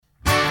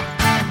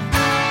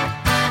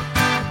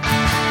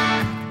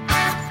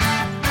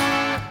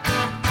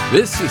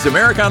This is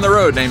America on the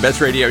Road, named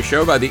Best Radio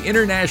Show by the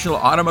International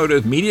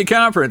Automotive Media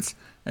Conference,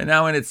 and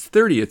now in its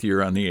 30th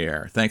year on the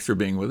air. Thanks for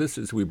being with us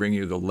as we bring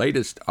you the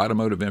latest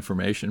automotive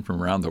information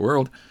from around the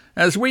world.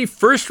 As we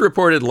first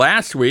reported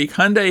last week,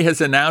 Hyundai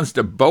has announced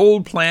a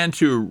bold plan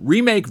to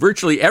remake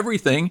virtually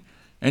everything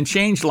and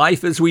change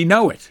life as we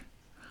know it.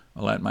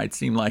 Well, that might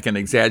seem like an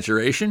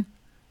exaggeration.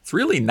 It's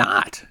really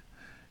not.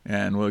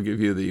 And we'll give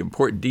you the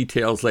important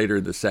details later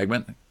in the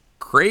segment.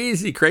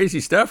 Crazy, crazy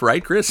stuff,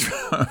 right, Chris,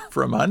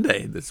 from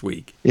Hyundai this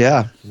week?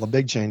 Yeah, the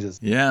big changes.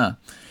 Yeah.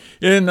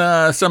 In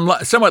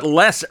somewhat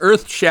less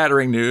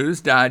earth-shattering news,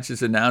 Dodge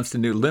has announced a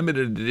new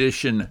limited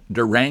edition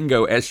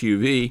Durango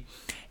SUV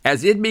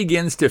as it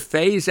begins to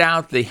phase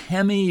out the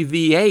Hemi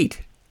V8.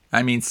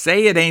 I mean,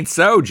 say it ain't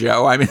so,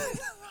 Joe. I mean,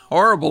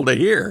 horrible to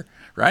hear,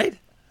 right?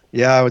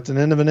 Yeah, it's an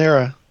end of an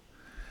era.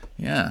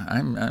 Yeah,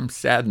 I'm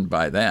saddened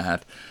by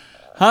that.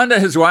 Honda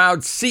has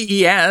wowed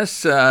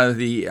CES,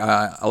 the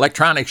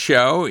electronics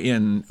show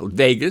in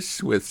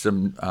Vegas, with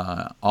some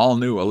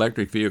all-new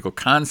electric vehicle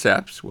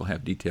concepts. We'll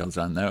have details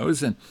on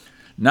those. And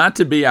not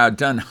to be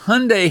outdone,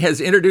 Hyundai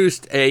has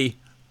introduced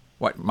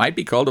what might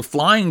be called a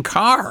flying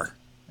car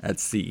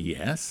at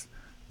CES,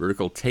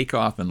 vertical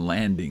takeoff and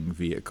landing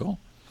vehicle.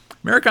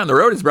 America on the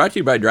Road is brought to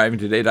you by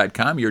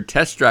DrivingToday.com,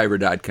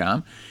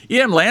 YourTestDriver.com,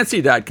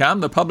 EMLancy.com,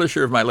 the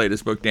publisher of my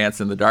latest book,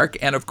 Dance in the Dark,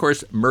 and, of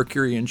course,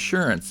 Mercury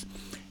Insurance.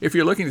 If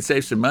you're looking to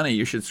save some money,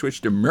 you should switch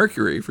to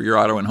Mercury for your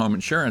auto and home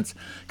insurance.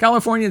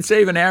 Californians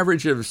save an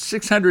average of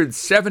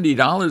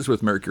 $670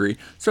 with Mercury,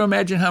 so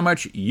imagine how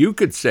much you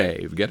could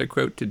save. Get a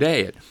quote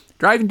today at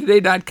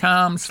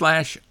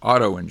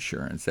drivingtoday.com/auto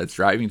insurance. That's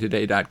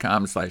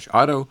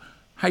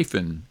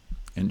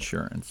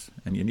drivingtoday.com/auto-insurance.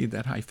 And you need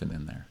that hyphen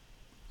in there.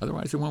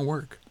 Otherwise, it won't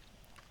work.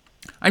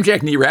 I'm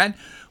Jack Nerad.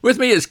 With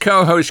me is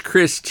co-host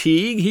Chris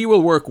Teague. He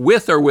will work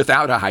with or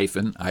without a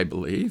hyphen, I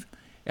believe.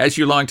 As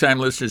you longtime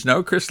listeners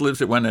know, Chris lives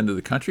at one end of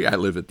the country. I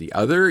live at the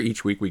other.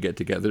 Each week we get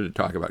together to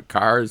talk about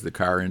cars, the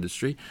car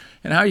industry,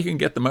 and how you can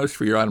get the most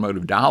for your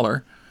automotive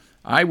dollar.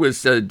 I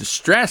was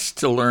distressed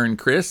to learn,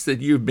 Chris,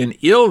 that you've been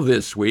ill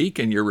this week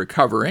and you're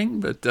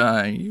recovering, but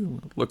you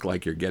look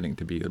like you're getting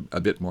to be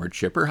a bit more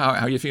chipper. How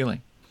are you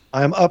feeling?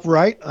 I'm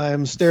upright.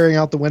 I'm staring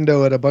out the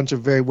window at a bunch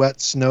of very wet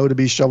snow to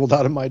be shoveled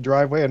out of my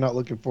driveway. I'm not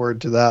looking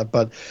forward to that,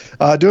 but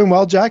doing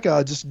well, Jack.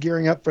 Just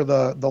gearing up for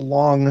the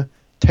long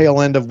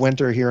tail end of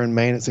winter here in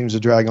Maine. It seems to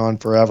drag on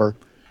forever.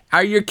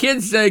 Are your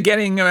kids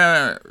getting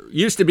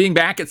used to being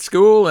back at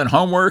school and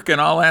homework and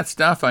all that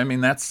stuff? I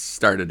mean, that's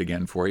started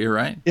again for you,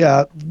 right?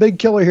 Yeah, the big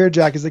killer here,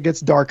 Jack, is it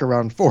gets dark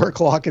around 4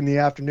 o'clock in the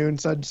afternoon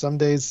some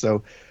days,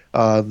 so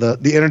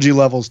the energy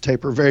levels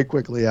taper very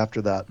quickly after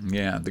that.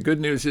 Yeah, the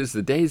good news is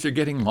the days are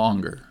getting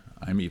longer.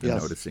 I'm even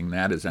noticing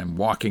that as I'm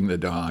walking the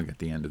dog at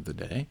the end of the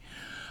day.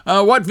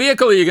 What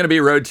vehicle are you going to be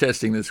road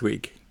testing this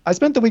week? I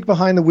spent the week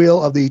behind the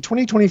wheel of the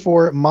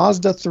 2024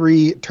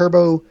 Mazda3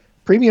 Turbo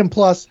Premium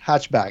Plus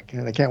hatchback,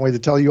 and I can't wait to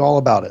tell you all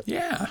about it.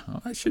 Yeah,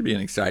 well, that should be an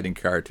exciting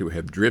car to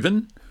have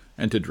driven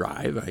and to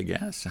drive, I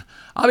guess.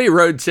 I'll be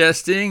road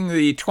testing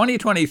the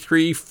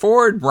 2023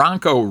 Ford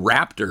Bronco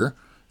Raptor,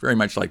 very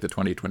much like the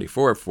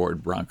 2024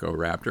 Ford Bronco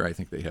Raptor. I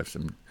think they have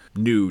some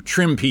new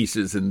trim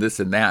pieces and this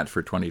and that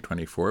for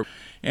 2024.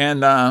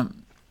 And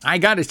I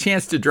got a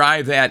chance to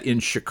drive that in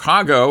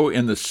Chicago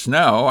in the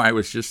snow. I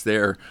was just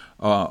there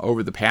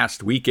over the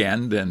past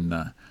weekend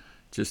and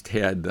just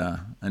had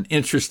an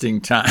interesting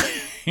time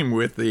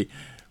with the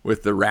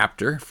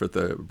Raptor, for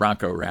the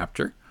Bronco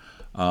Raptor.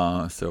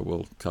 So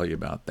we'll tell you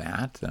about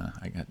that.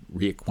 I got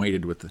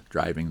reacquainted with the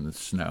driving in the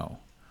snow,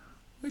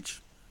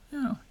 which,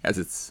 has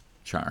its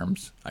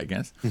charms, I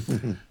guess.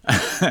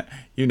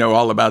 You know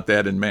all about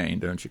that in Maine,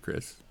 don't you,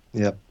 Chris?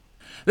 Yep.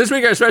 This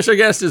week our special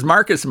guest is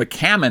Marques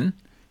McCammon.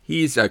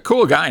 He's a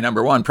cool guy,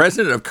 number one,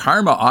 president of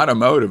Karma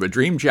Automotive, a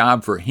dream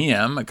job for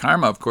him.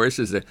 Karma, of course,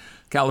 is a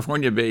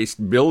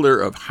California-based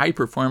builder of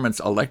high-performance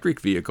electric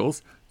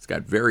vehicles. It's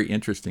got very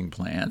interesting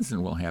plans,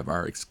 and we'll have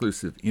our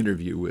exclusive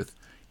interview with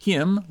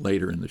him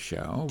later in the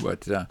show.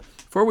 But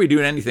before we do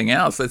anything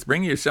else, let's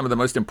bring you some of the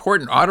most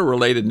important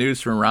auto-related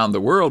news from around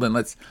the world, and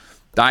let's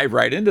dive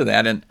right into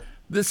that. And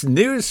this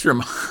news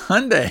from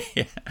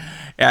Hyundai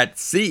at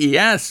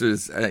CES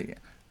is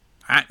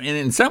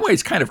in some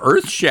ways kind of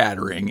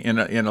earth-shattering in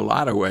a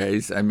lot of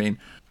ways. I mean,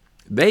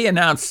 they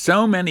announced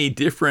so many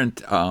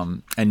different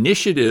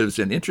initiatives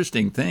and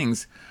interesting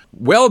things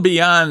well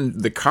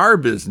beyond the car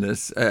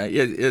business.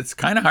 It's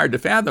kind of hard to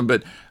fathom,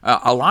 but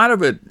a lot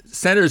of it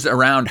centers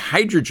around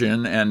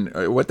hydrogen and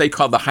what they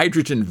call the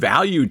hydrogen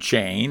value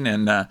chain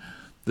and the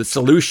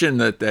solution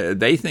that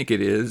they think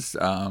it is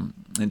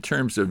in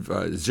terms of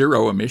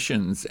zero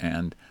emissions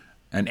and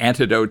an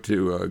antidote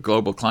to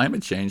global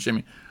climate change. I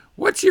mean,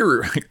 what's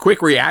your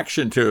quick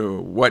reaction to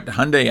what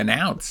Hyundai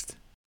announced?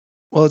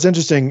 Well, it's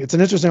interesting. It's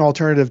an interesting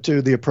alternative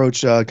to the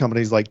approach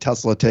companies like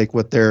Tesla take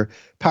with their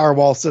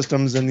Powerwall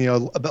systems and the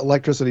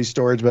electricity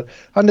storage. But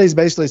Hyundai's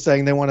basically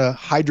saying they want to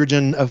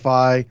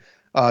hydrogenify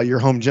your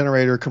home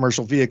generator,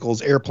 commercial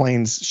vehicles,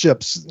 airplanes,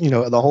 ships,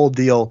 the whole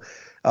deal.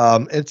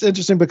 It's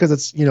interesting because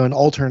it's, an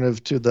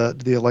alternative to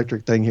the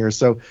electric thing here.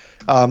 So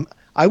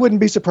I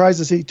wouldn't be surprised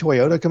to see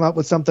Toyota come up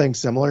with something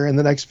similar in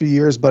the next few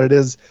years, but it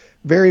is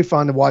very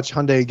fun to watch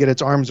Hyundai get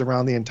its arms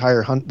around the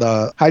entire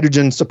the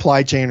hydrogen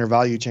supply chain, or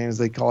value chain, as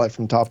they call it,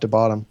 from top to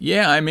bottom.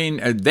 Yeah, I mean,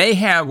 they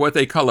have what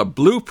they call a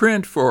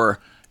blueprint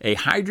for a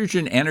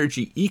hydrogen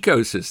energy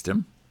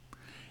ecosystem,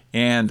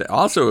 and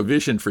also a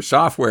vision for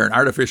software and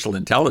artificial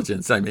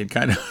intelligence. I mean,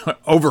 kind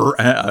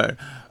of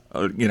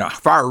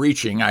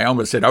far-reaching. I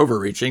almost said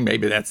overreaching.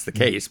 Maybe that's the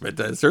case, but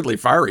certainly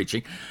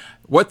far-reaching.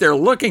 What they're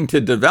looking to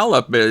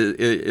develop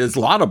is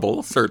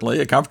laudable, certainly.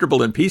 A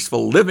comfortable and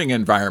peaceful living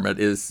environment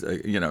is,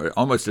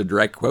 almost a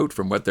direct quote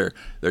from what they're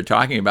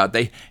talking about.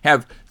 They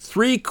have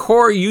 3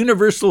 core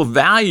universal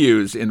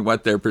values in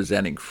what they're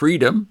presenting.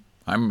 Freedom,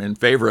 I'm in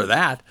favor of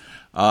that.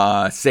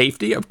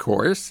 Safety, of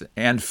course,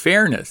 and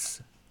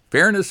fairness.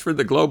 Fairness for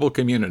the global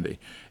community.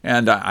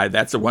 And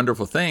that's a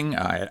wonderful thing.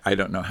 I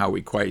don't know how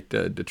we quite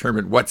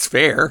determine what's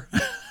fair.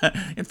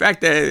 In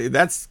fact,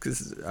 that's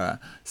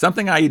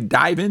something I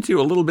dive into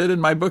a little bit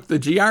in my book, The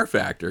GR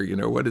Factor.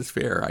 What is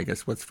fair? I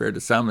guess what's fair to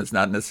some is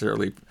not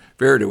necessarily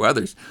fair to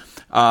others.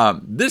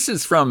 This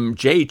is from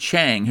Jay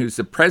Chang, who's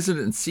the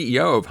president and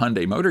CEO of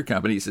Hyundai Motor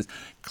Company. He says,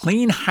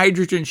 clean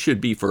hydrogen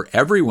should be for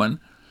everyone,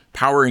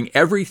 powering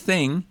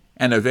everything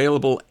and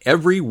available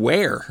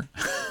everywhere.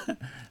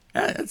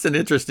 That's an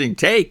interesting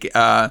take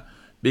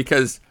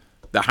because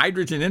the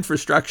hydrogen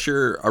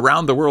infrastructure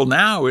around the world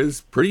now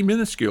is pretty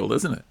minuscule,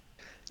 isn't it?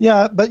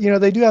 Yeah, but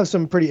they do have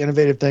some pretty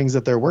innovative things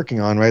that they're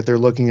working on, right? They're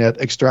looking at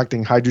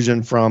extracting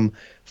hydrogen from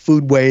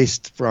food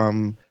waste,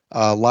 from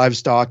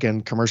livestock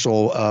and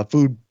commercial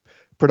food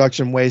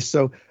production waste.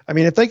 So, I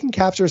mean, if they can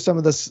capture some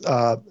of this,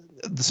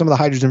 some of the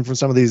hydrogen from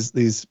some of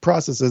these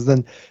processes,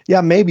 then yeah,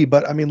 maybe.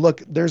 But I mean,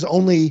 look, there's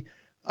only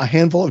a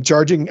handful of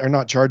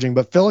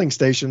filling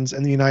stations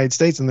in the United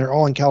States, and they're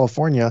all in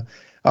California.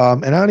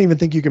 And I don't even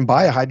think you can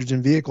buy a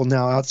hydrogen vehicle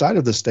now outside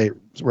of the state,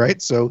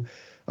 right? So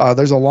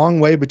there's a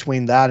long way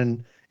between that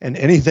and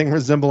anything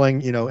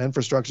resembling,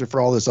 infrastructure for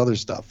all this other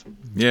stuff.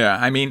 Yeah,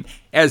 I mean,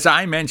 as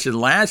I mentioned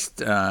last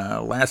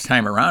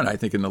time around, I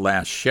think in the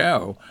last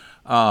show,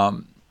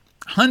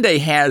 Hyundai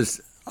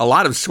has a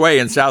lot of sway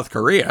in South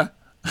Korea,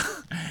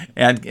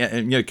 and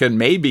can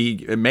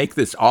maybe make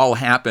this all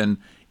happen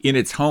in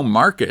its home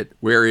market,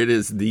 where it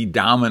is the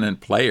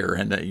dominant player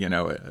and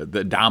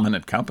the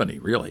dominant company,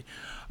 really.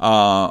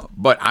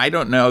 But I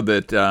don't know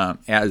that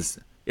as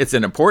it's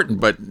an important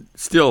but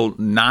still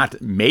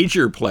not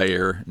major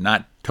player,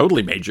 not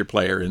totally major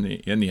player in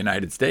the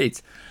United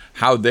States,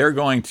 how they're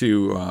going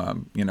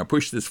to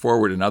push this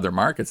forward in other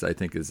markets, I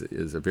think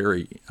is a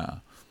very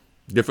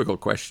difficult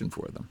question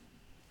for them.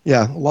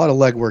 Yeah, a lot of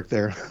legwork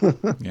there.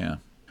 Yeah.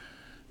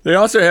 They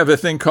also have a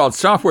thing called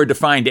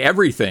software-defined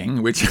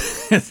everything, which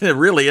is a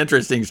really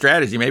interesting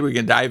strategy. Maybe we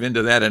can dive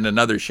into that in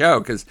another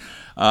show because,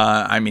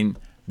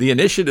 the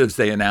initiatives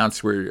they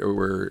announced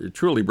were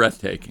truly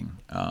breathtaking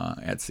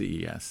at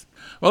CES.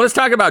 Well, let's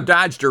talk about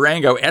Dodge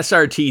Durango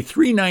SRT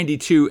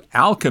 392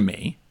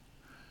 Alchemy,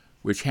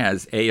 which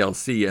has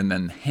ALC and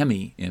then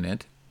Hemi in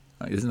it.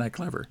 Isn't that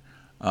clever?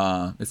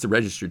 It's a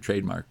registered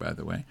trademark, by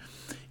the way.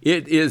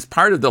 It is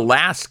part of the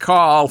last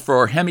call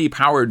for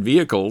Hemi-powered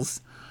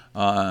vehicles,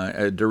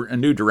 a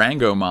new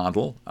Durango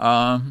model.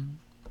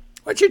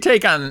 What's your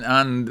take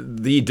on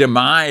the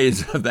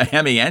demise of the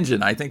Hemi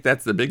engine? I think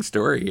that's the big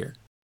story here.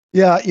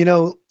 Yeah,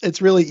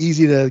 it's really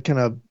easy to kind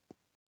of,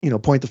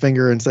 point the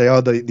finger and say,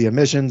 oh, the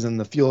emissions and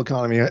the fuel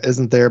economy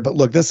isn't there. But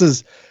look, this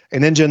is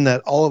an engine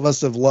that all of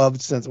us have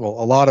loved a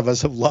lot of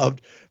us have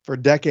loved for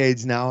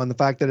decades now. And the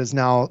fact that it's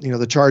now,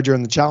 the Charger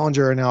and the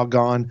Challenger are now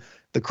gone.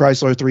 The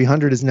Chrysler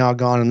 300 is now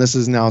gone. And this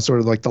is now sort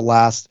of like the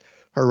last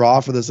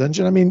hurrah for this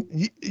engine. I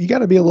mean, you got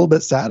to be a little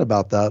bit sad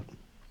about that.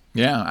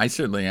 Yeah, I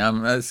certainly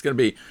am. It's going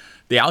to be,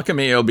 the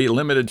Alchemy will be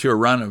limited to a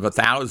run of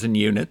 1,000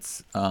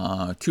 units,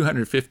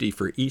 250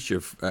 for each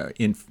of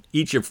in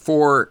each of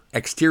 4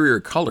 exterior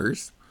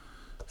colors.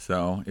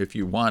 So if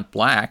you want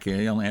black,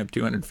 you only have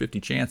 250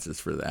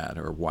 chances for that,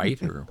 or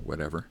white, or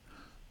whatever.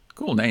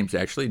 Cool names,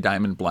 actually.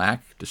 Diamond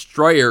Black,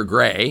 Destroyer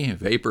Gray,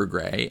 Vapor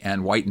Gray,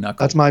 and White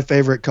Knuckle. That's my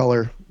favorite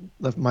color.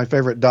 My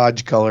favorite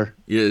Dodge color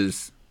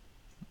is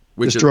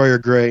Destroyer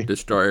Gray.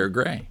 Destroyer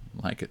Gray.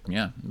 Like it,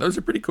 yeah. Those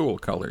are pretty cool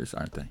colors,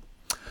 aren't they?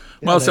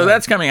 Well, so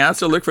that's coming out,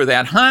 so look for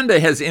that. Honda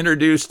has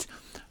introduced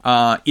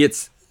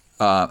its,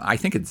 I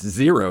think it's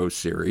Zero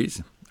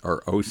series,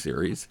 or O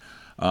series,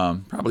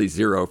 probably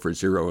Zero for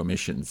zero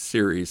emissions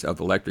series of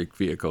electric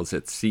vehicles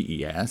at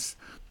CES,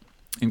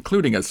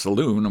 including a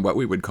saloon, what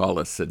we would call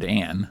a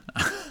sedan,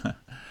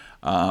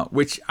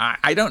 which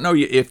I don't know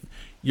if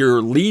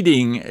you're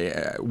leading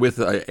with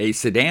a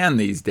sedan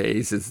these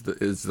days is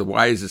the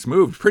wisest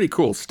move. Pretty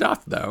cool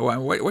stuff, though.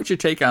 What's your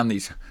take on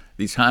these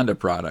Honda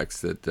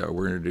products that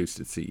were introduced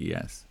at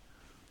CES?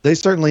 They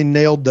certainly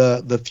nailed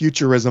the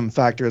futurism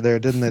factor there,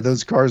 didn't they?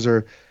 Those cars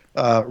are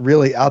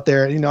really out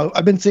there.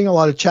 I've been seeing a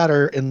lot of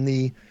chatter in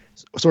the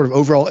sort of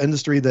overall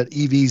industry that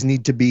EVs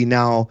need to be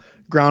now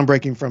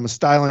groundbreaking from a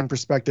styling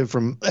perspective,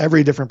 from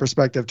every different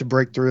perspective to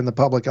break through in the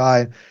public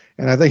eye.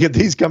 And I think if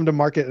these come to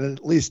market,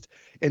 at least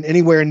in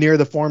anywhere near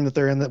the form that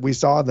they're in that we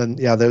saw, then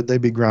yeah,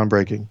 they'd be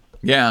groundbreaking.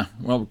 Yeah,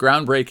 well,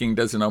 groundbreaking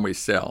doesn't always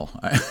sell,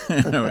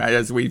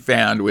 as we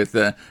found with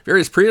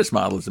various Prius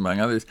models, among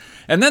others.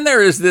 And then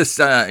there is this,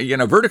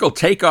 vertical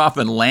takeoff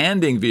and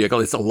landing vehicle.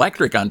 It's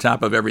electric on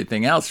top of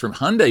everything else from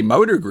Hyundai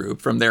Motor Group,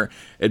 from their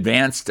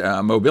advanced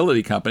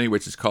mobility company,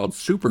 which is called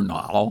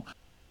Supernaut.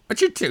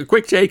 What's your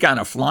quick take on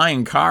a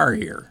flying car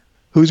here?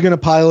 Who's going to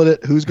pilot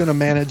it? Who's going to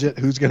manage it?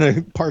 Who's going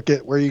to park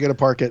it? Where are you going to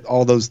park it?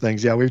 All those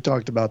things. Yeah, we've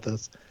talked about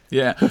this.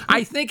 Yeah,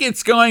 I think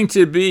it's going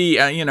to be,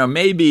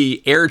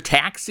 maybe air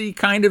taxi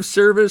kind of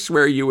service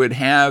where you would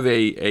have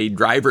a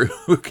driver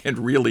who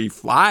can really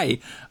fly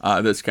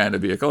this kind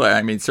of vehicle.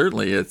 I mean,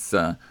 certainly it's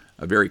a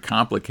very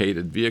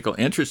complicated vehicle.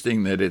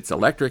 Interesting that it's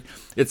electric.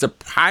 It's a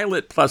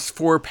pilot plus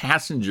 4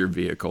 passenger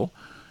vehicle,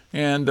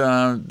 and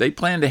they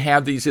plan to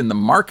have these in the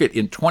market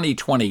in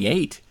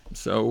 2028.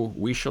 So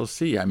we shall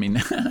see. I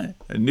mean,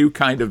 a new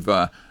kind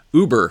of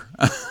Uber.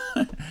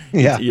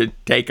 Yeah. You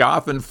take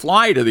off and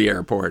fly to the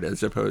airport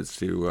as opposed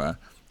to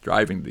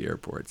driving to the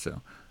airport.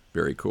 So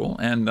very cool.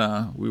 And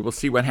we will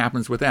see what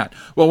happens with that.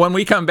 Well, when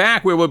we come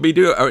back, we will be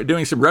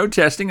doing some road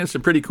testing of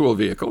some pretty cool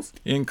vehicles,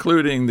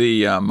 including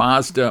the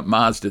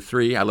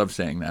Mazda3. I love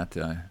saying that,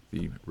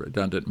 the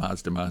redundant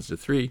Mazda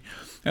 3.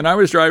 And I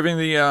was driving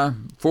the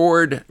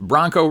Ford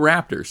Bronco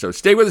Raptor. So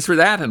stay with us for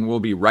that, and we'll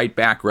be right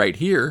back right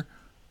here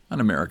on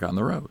America on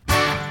the Road.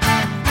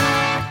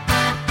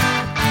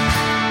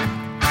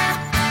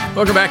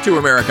 Welcome back to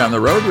America on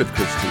the Road with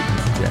Chris Stevens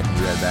and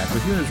Jackie Red back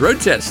with you. It's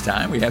road test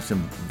time. We have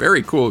some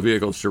very cool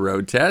vehicles to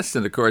road test.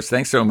 And, of course,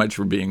 thanks so much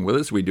for being with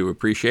us. We do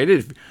appreciate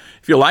it.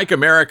 If you like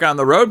America on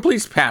the Road,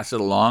 please pass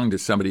it along to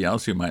somebody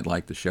else who might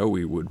like the show.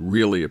 We would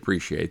really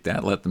appreciate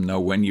that. Let them know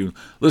when you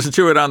listen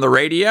to it on the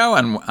radio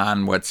and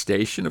on what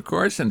station, of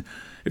course. And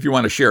if you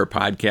want to share a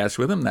podcast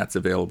with them, that's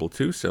available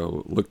too.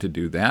 So look to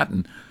do that.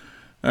 And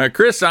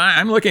Chris,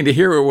 I'm looking to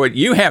hear what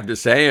you have to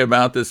say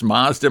about this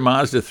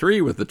Mazda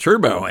 3 with the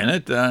turbo in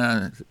it.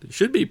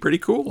 Should be pretty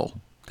cool.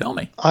 Tell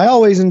me. I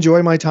always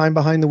enjoy my time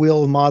behind the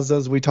wheel of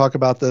Mazdas. We talk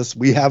about this.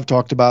 We have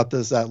talked about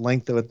this at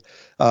length with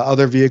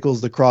other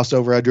vehicles, the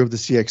crossover. I drove the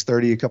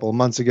CX-30 a couple of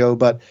months ago,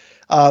 but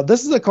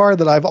this is a car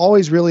that I've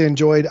always really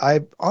enjoyed.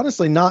 I've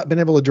honestly not been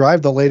able to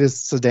drive the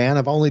latest sedan.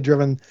 I've only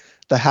driven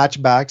the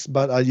hatchbacks,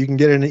 but you can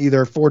get in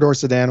either a 4-door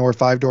sedan or a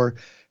 5-door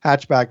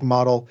hatchback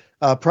model.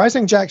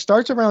 Pricing, Jack,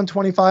 starts around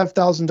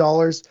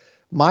 $25,000.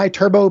 My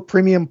Turbo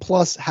Premium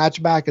Plus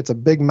hatchback, it's a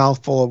big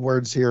mouthful of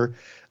words here,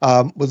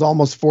 was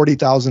almost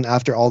 $40,000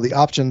 after all the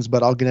options,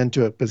 but I'll get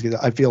into it because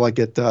I feel like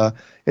it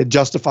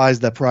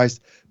justifies that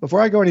price.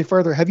 Before I go any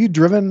further, have you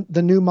driven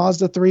the new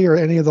Mazda 3 or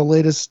any of the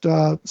latest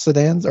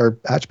sedans or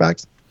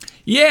hatchbacks?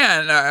 Yeah,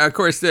 and of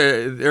course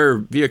there are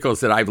vehicles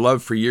that I've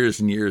loved for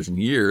years and years and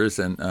years,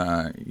 and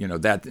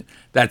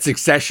that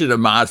succession of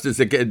Mazdas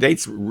that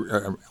dates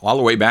all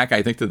the way back,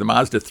 I think, to the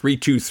Mazda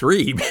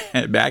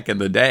 323 back in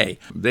the day.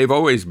 They've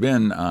always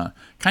been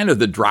kind of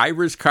the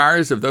driver's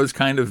cars of those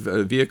kind of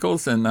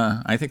vehicles, and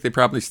I think they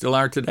probably still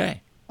are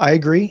today. I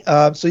agree.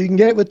 So you can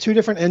get it with 2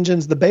 different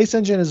engines. The base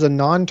engine is a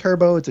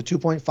non-turbo. It's a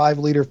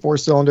 2.5-liter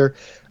 4-cylinder.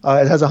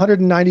 It has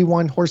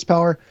 191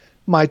 horsepower.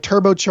 My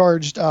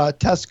turbocharged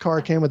test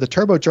car came with a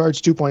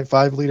turbocharged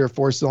 2.5-liter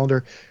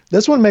 4-cylinder.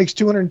 This one makes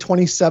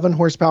 227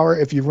 horsepower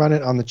if you run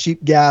it on the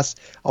cheap gas,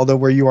 although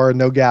where you are,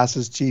 no gas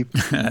is cheap,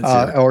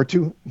 right. Or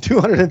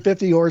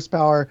 250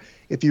 horsepower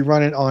if you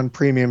run it on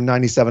premium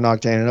 97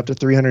 octane and up to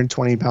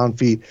 320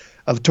 pound-feet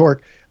of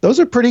torque. Those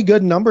are pretty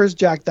good numbers,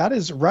 Jack. That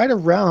is right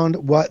around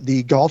what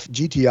the Golf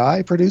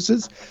GTI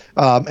produces.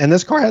 And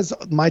this car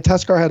my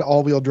test car had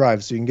all-wheel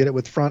drive, so you can get it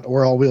with front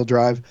or all-wheel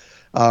drive.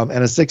 And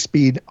a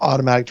 6-speed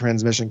automatic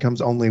transmission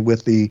comes only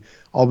with the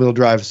all-wheel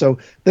drive. So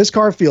this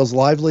car feels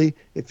lively.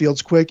 It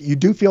feels quick. You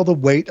do feel the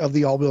weight of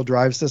the all-wheel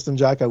drive system,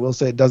 Jack. I will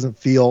say it doesn't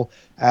feel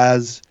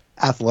as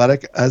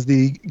athletic as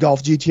the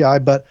Golf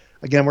GTI. But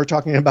again, we're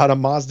talking about a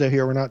Mazda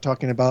here. We're not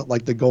talking about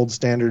like the gold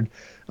standard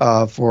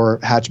for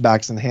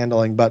hatchbacks and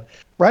handling. But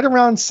right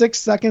around 6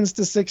 seconds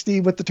to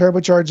 60 with the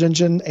turbocharged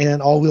engine and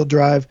all-wheel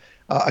drive.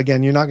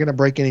 Again, you're not going to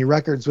break any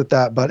records with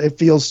that, but it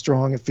feels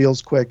strong. It feels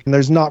quick. And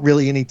there's not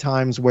really any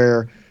times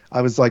where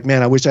I was like,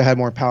 man, I wish I had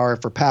more power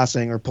for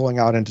passing or pulling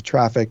out into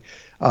traffic,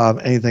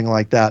 anything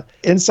like that.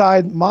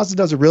 Inside, Mazda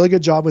does a really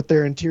good job with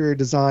their interior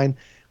design.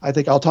 I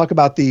think I'll talk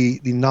about the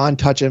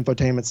non-touch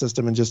infotainment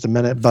system in just a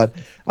minute, but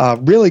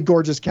really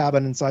gorgeous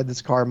cabin inside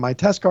this car. My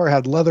test car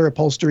had leather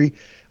upholstery.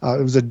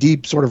 It was a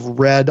deep sort of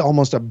red,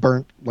 almost a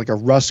burnt, like a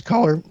rust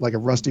color, like a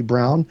rusty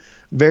brown.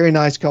 Very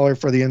nice color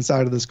for the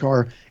inside of this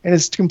car. And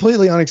it's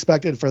completely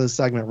unexpected for this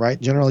segment,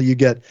 right? Generally, you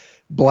get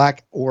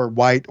black or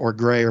white or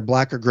gray or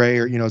black or gray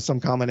or, some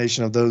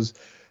combination of those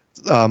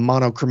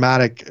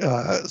monochromatic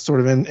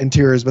sort of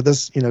interiors. But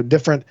this,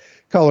 different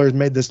colors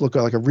made this look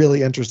like a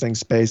really interesting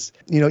space.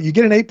 You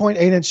get an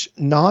 8.8-inch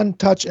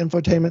non-touch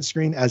infotainment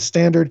screen as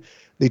standard.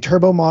 The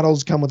turbo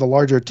models come with a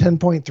larger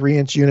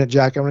 10.3-inch unit,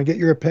 Jack. I'm going to get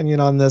your opinion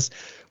on this.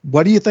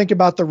 What do you think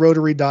about the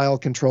rotary dial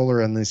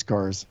controller in these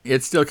cars?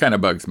 It still kind of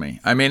bugs me.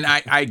 I mean,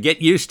 I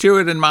get used to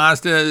it in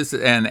Mazdas,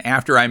 and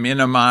after I'm in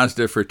a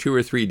Mazda for 2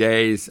 or 3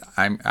 days,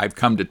 I've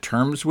come to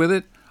terms with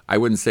it. I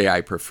wouldn't say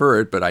I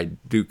prefer it, but I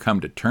do come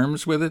to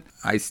terms with it.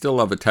 I still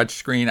love a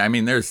touchscreen. I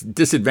mean, there's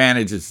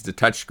disadvantages to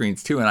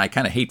touchscreens too, and I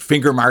kind of hate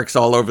finger marks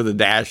all over the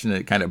dash, and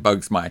it kind of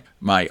bugs my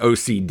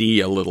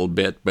OCD a little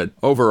bit. But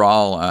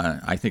overall,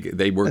 I think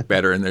they work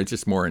better, and they're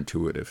just more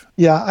intuitive.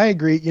 Yeah, I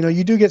agree.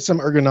 You do get some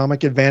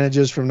ergonomic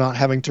advantages from not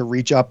having to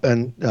reach up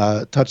and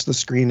touch the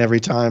screen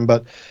every time,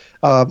 but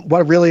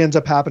what really ends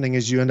up happening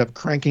is you end up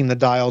cranking the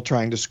dial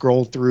trying to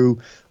scroll through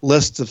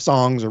lists of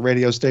songs or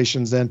radio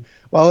stations. And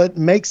while it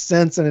makes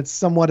sense and it's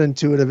somewhat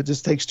intuitive, it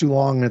just takes too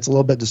long and it's a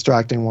little bit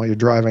distracting while you're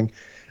driving.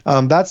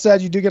 That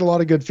said, you do get a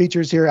lot of good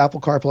features here: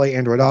 Apple CarPlay,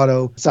 Android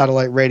Auto,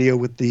 satellite radio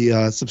with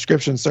the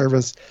subscription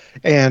service,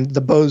 and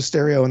the Bose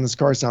stereo in this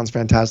car sounds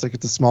fantastic.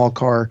 It's a small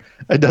car.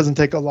 It doesn't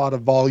take a lot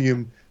of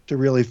volume to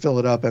really fill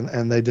it up,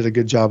 and they did a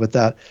good job at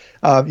that.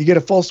 You get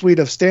a full suite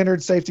of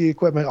standard safety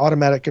equipment,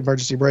 automatic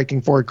emergency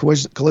braking, forward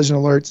collision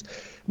alerts.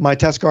 My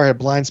test car had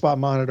blind spot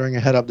monitoring, a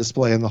head-up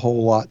display, and the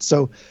whole lot.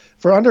 So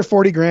for under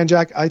 40 grand,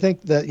 Jack, I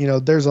think that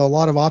there's a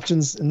lot of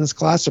options in this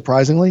class,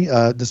 surprisingly,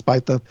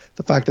 despite the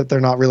fact that they're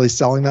not really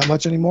selling that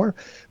much anymore.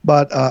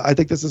 But I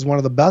think this is one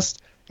of the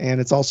best.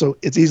 And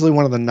it's easily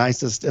one of the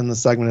nicest in the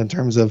segment in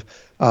terms of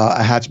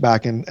a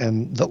hatchback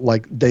and the,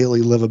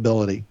 daily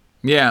livability.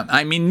 Yeah,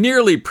 I mean,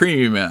 nearly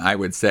premium, I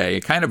would say.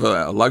 Kind of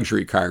a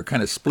luxury car,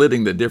 kind of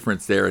splitting the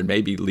difference there and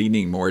maybe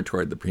leaning more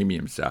toward the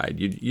premium side.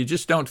 You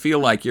just don't feel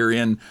like you're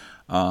in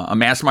a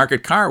mass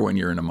market car when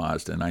you're in a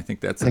Mazda, and I think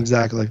that's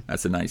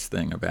a nice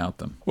thing about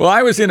them. Well,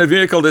 I was in a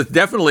vehicle that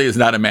definitely is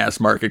not a mass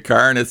market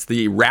car, and it's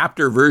the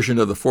Raptor version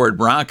of the Ford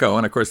Bronco.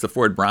 And of course, the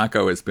Ford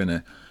Bronco has been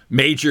a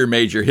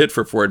major hit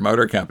for Ford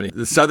Motor Company.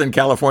 The Southern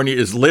California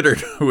is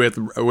littered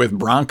with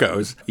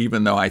Broncos,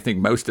 even though I think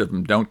most of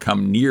them don't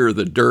come near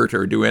the dirt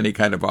or do any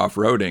kind of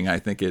off-roading. I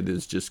think it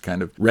has just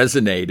kind of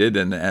resonated,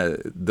 and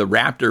the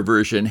Raptor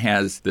version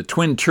has the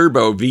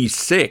twin-turbo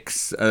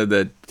V6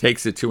 that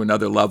takes it to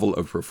another level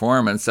of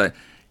performance.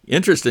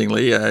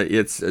 Interestingly,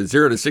 its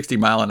 0 to 60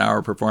 mile an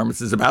hour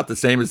performance is about the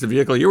same as the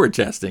vehicle you were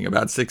testing,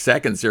 about 6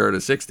 seconds, 0 to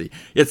 60.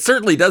 It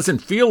certainly doesn't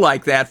feel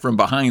like that from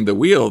behind the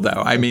wheel,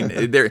 though. I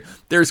mean,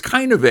 there's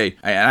kind of and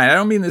I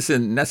don't mean this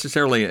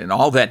necessarily in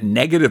all that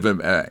negative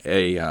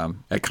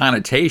a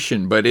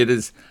connotation, but it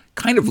is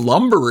kind of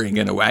lumbering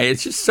in a way.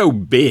 It's just so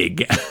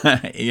big,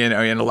 in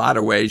a lot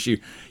of ways.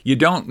 You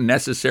don't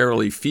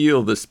necessarily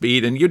feel the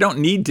speed, and you don't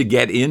need to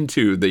get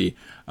into the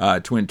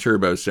twin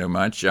turbo so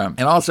much.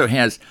 It also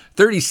has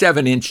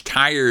 37-inch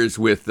tires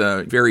with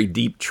very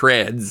deep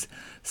treads,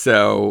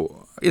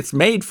 so it's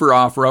made for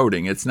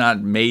off-roading. It's not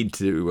made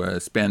to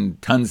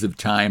spend tons of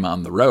time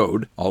on the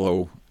road,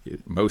 although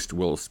most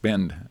will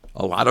spend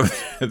a lot of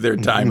their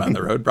time on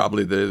the road,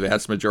 probably the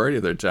vast majority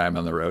of their time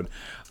on the road.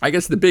 I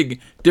guess the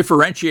big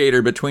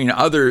differentiator between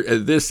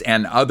this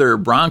and other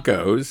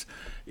Broncos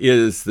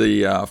is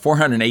the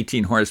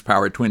 418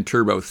 horsepower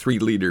twin-turbo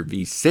 3-liter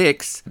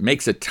V6. It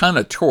makes a ton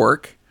of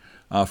torque,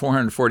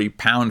 440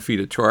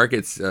 pound-feet of torque.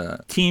 It's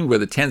teamed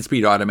with a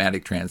 10-speed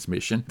automatic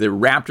transmission. The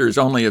Raptor is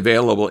only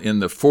available in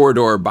the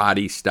 4-door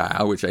body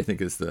style, which I think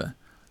is the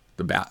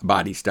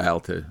body style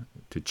to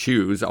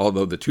choose,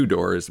 although the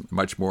 2-door is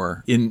much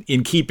more in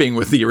keeping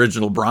with the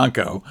original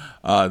Bronco.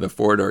 The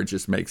 4-door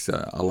just makes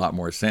a lot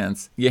more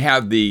sense. You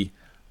have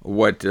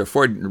what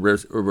Ford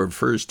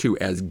refers to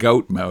as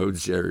GOAT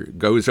modes, or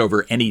goes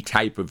over any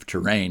type of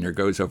terrain, or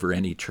goes over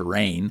any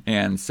terrain,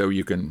 and so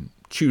you can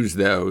choose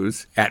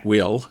those at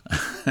will,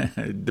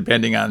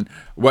 depending on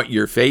what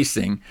you're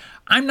facing.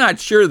 I'm not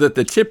sure that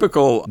the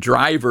typical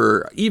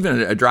driver, even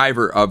a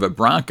driver of a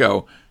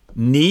Bronco,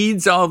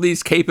 needs all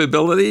these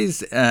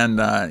capabilities, and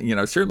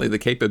certainly the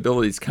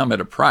capabilities come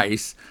at a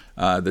price.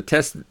 The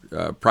test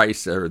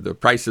price, or the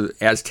price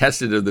as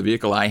tested of the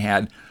vehicle I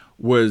had,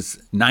 was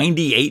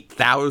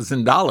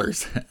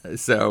 $98,000.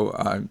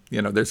 So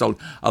there's a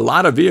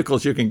lot of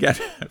vehicles you can get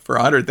for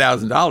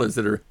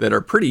 $100,000 that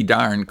are pretty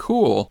darn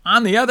cool.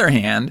 On the other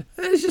hand,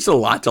 there's just a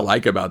lot to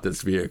like about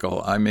this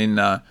vehicle. I mean,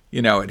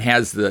 it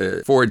has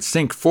the Ford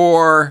Sync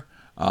 4.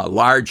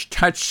 Large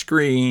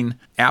touchscreen,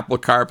 Apple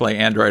CarPlay,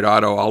 Android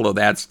Auto, all of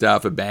that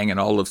stuff, a Bang &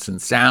 Olufsen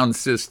sound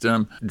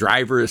system,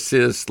 driver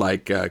assist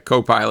like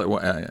Copilot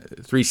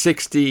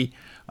 360,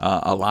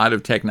 a lot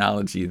of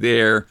technology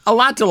there. A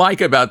lot to like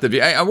about the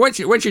vehicle.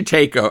 What's your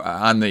take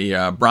on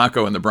the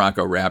Bronco and the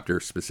Bronco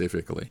Raptor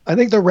specifically? I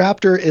think the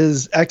Raptor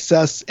is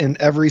excess in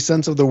every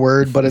sense of the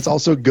word, but it's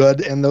also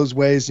good in those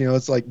ways.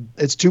 It's like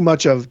it's too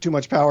much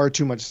power,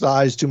 too much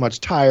size, too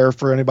much tire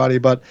for anybody,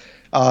 but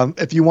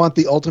if you want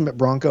the ultimate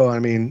Bronco, I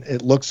mean,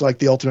 it looks like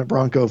the ultimate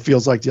Bronco,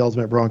 feels like the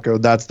ultimate Bronco.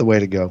 That's the way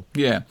to go.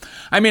 Yeah.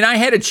 I mean, I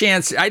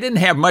didn't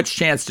have much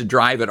chance to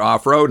drive it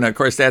off-road, and of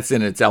course that's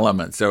in its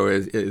element. So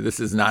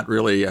this is not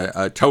really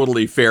a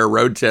totally fair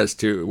road test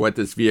to what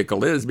this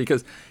vehicle is,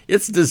 because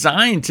it's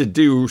designed to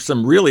do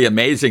some really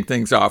amazing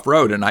things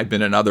off-road, and I've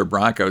been in other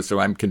Broncos, so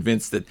I'm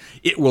convinced that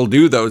it will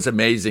do those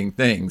amazing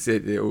things.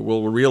 It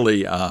will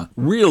really,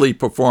 really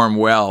perform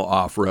well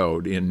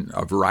off-road in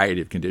a variety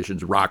of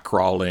conditions, rock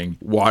crawling,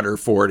 water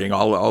fording,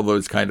 all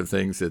those kind of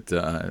things that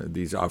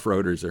these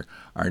off-roaders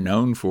are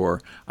known for.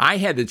 I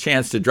had the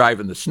chance to drive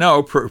in the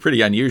snow,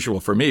 pretty unusual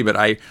for me, but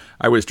I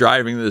was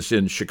driving this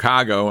in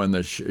Chicago and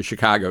the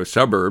Chicago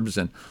suburbs,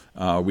 and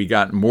we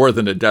got more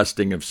than a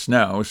dusting of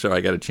snow, so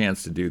I got a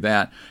chance to do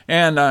that.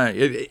 And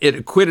it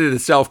acquitted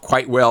itself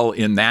quite well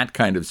in that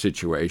kind of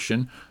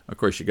situation. Of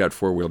course, you got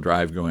four-wheel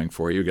drive going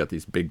for you. You got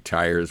these big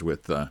tires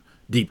with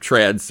deep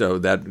treads, so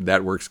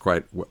that works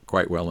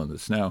quite well in the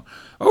snow.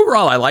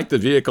 Overall, I like the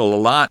vehicle a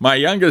lot. My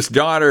youngest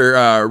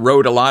daughter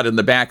rode a lot in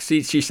the back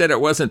seat. She said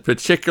it wasn't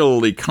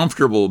particularly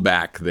comfortable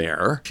back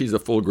there. She's a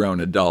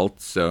full-grown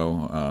adult,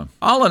 so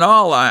all in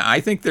all,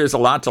 I think there's a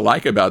lot to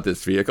like about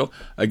this vehicle.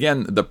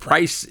 Again, the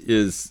price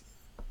is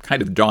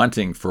kind of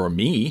daunting for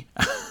me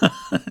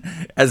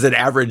as an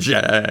average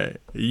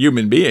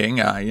human being,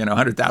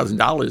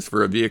 $100,000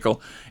 for a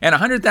vehicle. And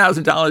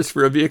 $100,000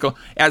 for a vehicle,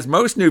 as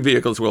most new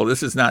vehicles will,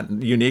 this is not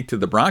unique to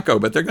the Bronco,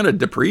 but they're going to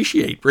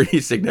depreciate pretty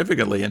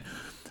significantly. And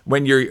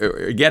when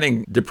you're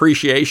getting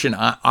depreciation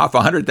off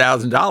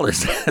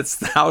 $100,000, that's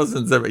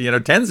thousands of,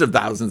 tens of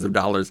thousands of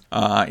dollars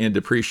in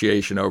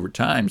depreciation over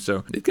time.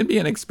 So it can be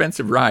an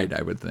expensive ride,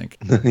 I would think.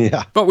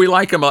 Yeah. But we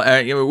like them.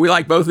 We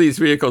like both of these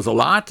vehicles a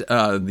lot.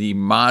 The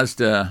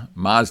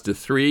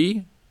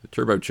Mazda3, the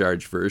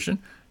turbocharged version,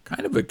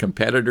 kind of a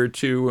competitor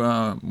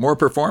to more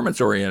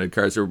performance-oriented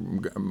cars, or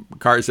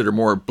cars that are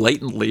more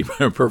blatantly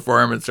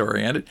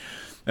performance-oriented.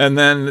 And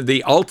then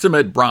the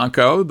ultimate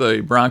Bronco,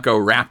 the Bronco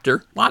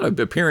Raptor, a lot of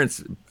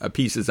appearance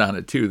pieces on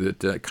it, too,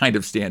 that kind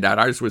of stand out.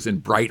 Ours was in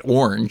bright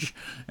orange,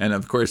 and,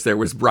 of course, there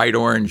was bright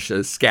orange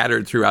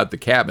scattered throughout the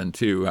cabin,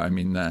 too. I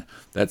mean,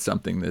 that's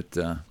something that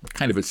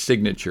kind of a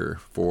signature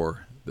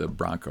for the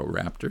Bronco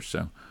Raptor.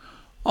 So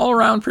all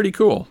around pretty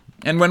cool.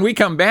 And when we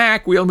come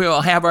back,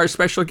 we'll have our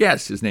special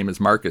guest. His name is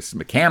Marques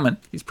McCammon.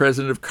 He's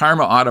president of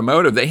Karma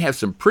Automotive. They have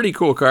some pretty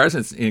cool cars,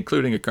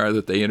 including a car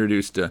that they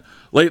introduced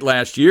late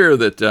last year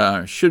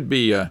that should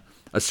be a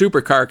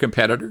supercar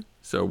competitor.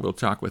 So we'll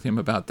talk with him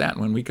about that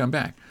when we come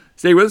back.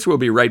 Stay with us. We'll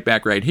be right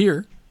back right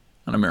here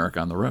on America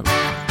on the Road.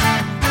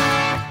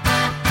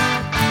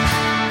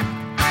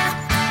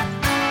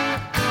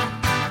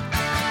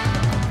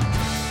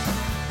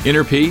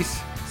 Inner peace,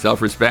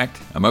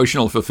 self-respect,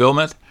 emotional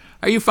fulfillment.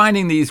 Are you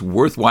finding these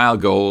worthwhile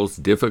goals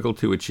difficult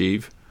to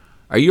achieve?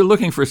 Are you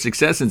looking for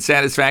success and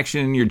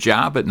satisfaction in your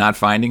job but not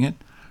finding it?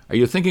 Are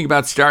you thinking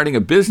about starting a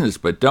business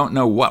but don't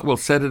know what will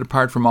set it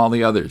apart from all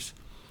the others?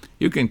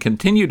 You can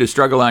continue to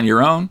struggle on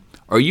your own,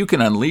 or you can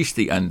unleash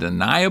the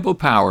undeniable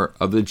power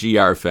of the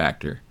GR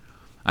Factor.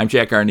 I'm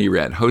Jack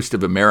Arnered, host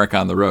of America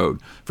on the Road.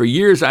 For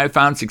years, I've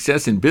found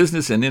success in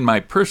business and in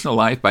my personal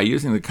life by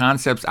using the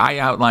concepts I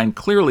outlined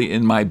clearly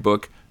in my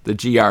book, The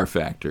GR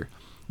Factor.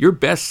 Your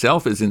best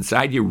self is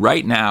inside you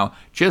right now,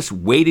 just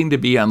waiting to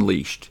be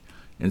unleashed.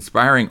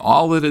 Inspiring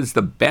all that is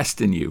the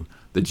best in you,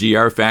 the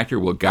GR Factor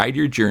will guide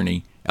your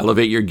journey,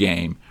 elevate your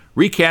game,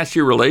 recast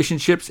your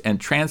relationships, and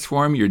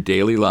transform your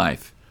daily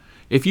life.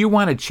 If you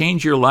want to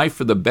change your life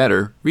for the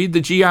better, read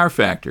the GR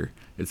Factor.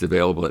 It's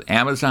available at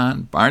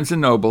Amazon, Barnes &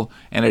 Noble,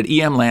 and at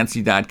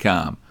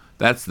emlancy.com.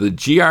 That's the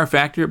GR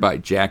Factor by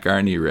Jack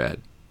Arnered.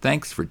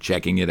 Thanks for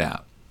checking it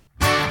out.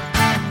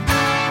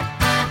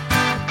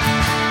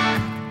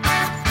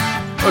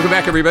 Welcome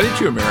back, everybody,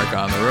 to America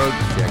on the Road.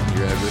 Jack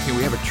Arnered with you.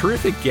 We have a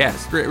terrific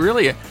guest,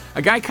 really a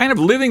guy kind of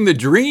living the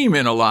dream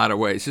in a lot of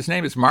ways. His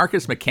name is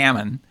Marques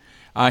McCammon.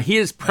 He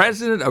is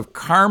president of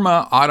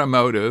Karma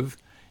Automotive.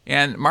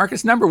 And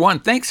Marques, number one,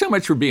 thanks so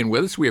much for being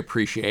with us. We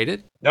appreciate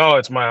it. No,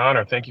 it's my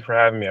honor. Thank you for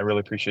having me. I really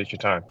appreciate your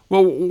time.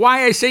 Well,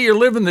 why I say you're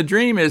living the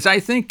dream is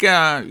I think,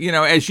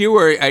 as you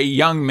were a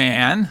young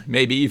man,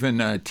 maybe even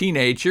a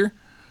teenager,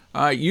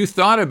 you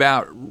thought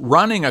about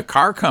running a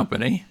car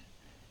company.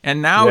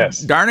 And now,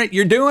 Yes. Darn it,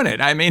 you're doing it.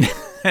 I mean,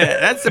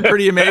 that's a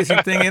pretty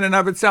amazing thing in and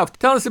of itself.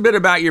 Tell us a bit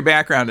about your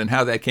background and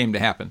how that came to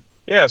happen.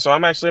 Yeah, so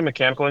I'm actually a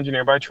mechanical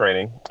engineer by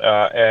training.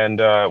 And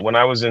when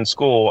I was in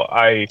school,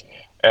 I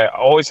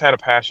always had a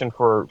passion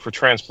for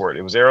transport.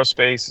 It was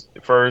aerospace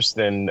first,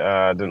 then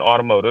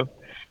automotive.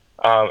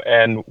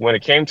 And when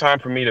it came time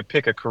for me to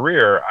pick a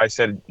career, I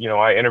said,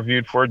 I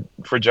interviewed for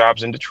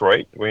jobs in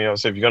Detroit. So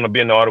if you're going to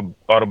be in the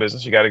auto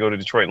business, you got to go to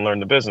Detroit and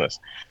learn the business.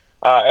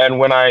 And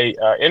when I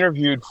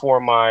interviewed for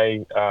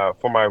my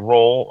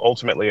role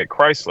ultimately at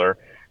Chrysler,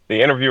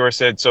 the interviewer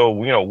said, "So,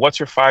 what's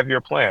your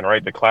 5-year plan?"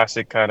 Right, the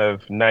classic kind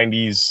of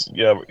 '90s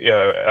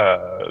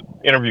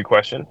interview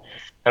question.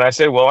 And I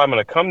said, "Well, I'm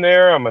going to come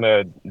there. I'm going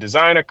to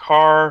design a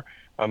car.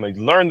 I'm going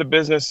to learn the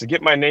business to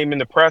get my name in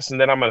the press,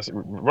 and then I'm going to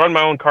run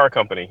my own car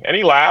company." And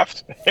he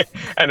laughed.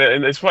 and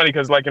it's funny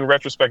because, like, in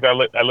retrospect,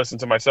 I listen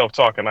to myself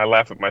talk and I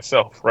laugh at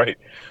myself, right?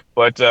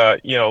 But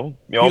he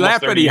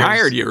laughed, but he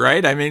hired you,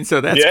 right? I mean, so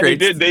that's great.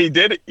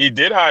 He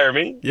did hire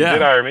me. Yeah. He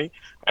did hire me,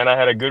 and I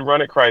had a good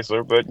run at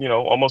Chrysler. But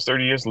almost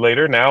 30 years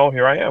later, now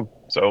here I am.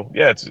 So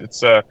yeah,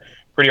 it's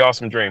pretty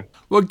awesome dream.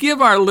 Well,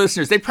 give our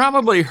listeners, they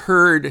probably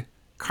heard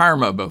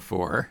Karma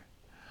before.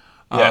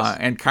 Yes.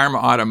 And Karma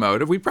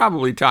Automotive. We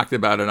probably talked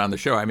about it on the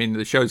show. I mean,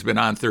 the show's been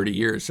on 30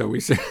 years, so we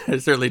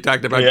certainly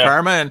talked about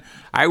Karma. And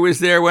I was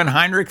there when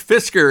Heinrich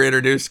Fisker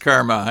introduced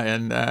Karma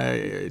and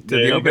to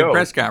the open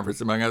press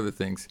conference, among other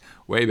things,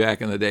 way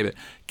back in the day. But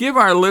give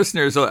our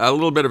listeners a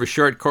little bit of a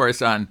short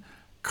course on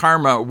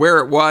Karma, where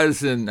it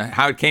was and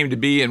how it came to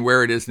be and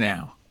where it is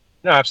now.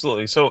 No,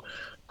 absolutely. So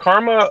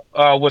Karma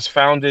was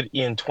founded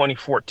in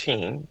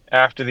 2014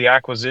 after the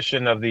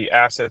acquisition of the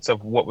assets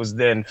of what was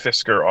then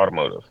Fisker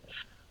Automotive.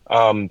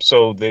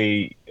 So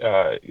the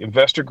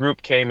investor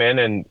group came in,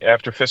 and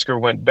after Fisker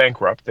went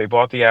bankrupt, they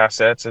bought the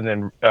assets and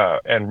then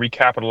and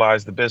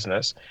recapitalized the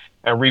business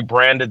and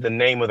rebranded the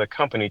name of the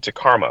company to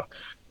Karma.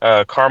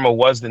 Karma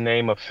was the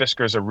name of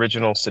Fisker's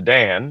original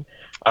sedan,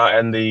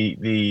 and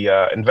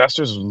the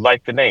investors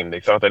liked the name. They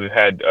thought that it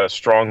had a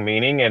strong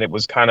meaning, and it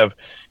was kind of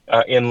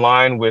in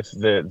line with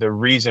the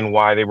reason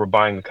why they were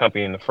buying the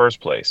company in the first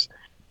place.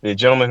 The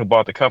gentleman who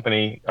bought the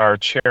company, our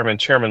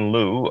Chairman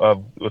Liu,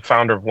 the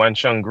founder of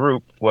Wansheng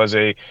Group, was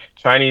a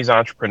Chinese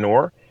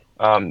entrepreneur,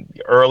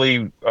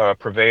 early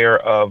purveyor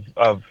of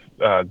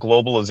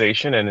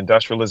globalization and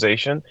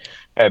industrialization,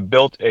 had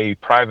built a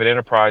private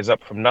enterprise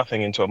up from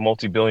nothing into a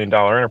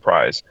multi-billion-dollar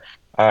enterprise.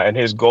 And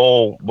his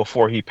goal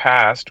before he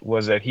passed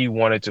was that he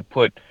wanted to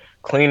put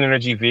clean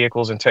energy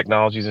vehicles and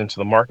technologies into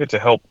the market to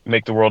help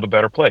make the world a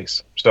better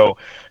place. So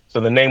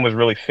the name was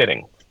really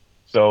fitting.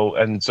 So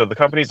the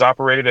company's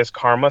operated as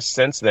Karma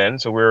since then.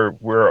 So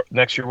we're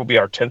next year will be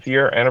our 10th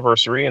year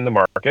anniversary in the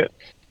market.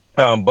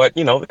 But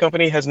the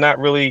company has not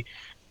really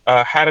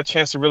had a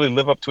chance to really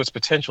live up to its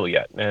potential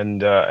yet.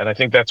 And I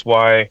think that's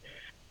why,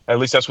 at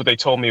least that's what they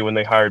told me when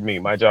they hired me.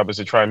 My job is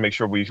to try and make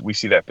sure we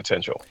see that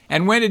potential.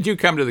 And when did you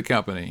come to the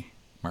company,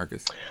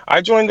 Marques?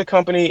 I joined the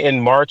company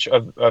in March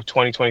of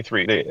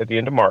 2023, at the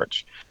end of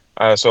March.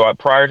 So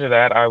prior to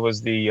that, I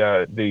was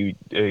the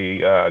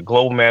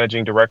global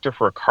managing director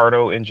for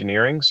Ricardo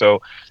Engineering.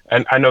 So,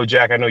 and I know,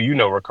 Jack, I know you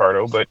know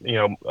Ricardo, but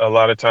a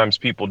lot of times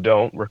people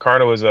don't.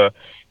 Ricardo is a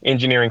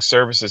engineering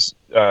services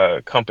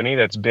company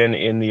that's been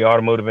in the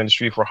automotive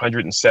industry for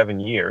 107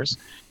 years.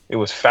 It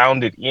was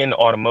founded in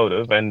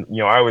automotive, and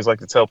I always like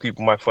to tell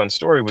people my fun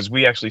story was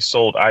we actually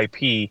sold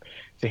IP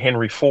to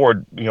Henry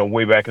Ford,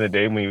 way back in the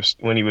day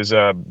when he was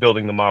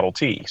building the Model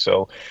T.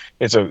 So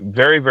it's a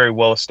very, very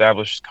well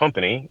established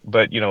company.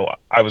 But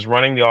I was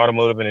running the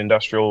automotive and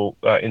industrial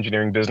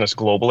engineering business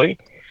globally,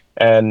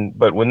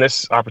 but when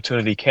this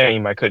opportunity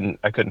came, I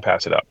couldn't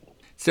pass it up.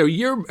 So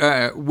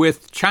you're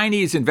with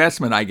Chinese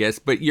investment, I guess,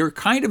 but you're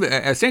kind of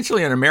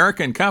essentially an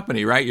American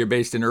company, right? You're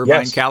based in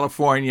Irvine, Yes.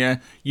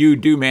 California. You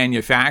do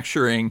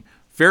manufacturing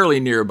fairly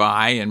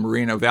nearby in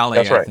Moreno Valley,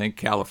 That's right. I think,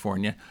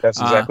 California. That's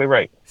exactly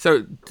right.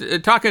 So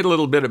talk a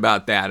little bit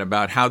about that,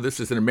 about how this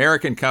is an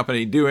American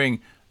company doing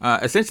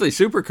essentially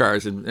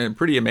supercars and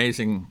pretty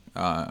amazing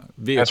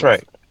vehicles.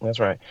 That's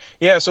right.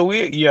 Yeah. So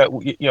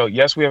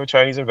yes, we have a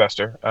Chinese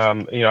investor.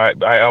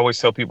 I always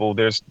tell people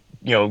there's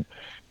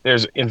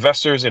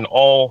investors in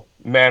all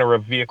manner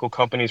of vehicle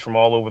companies from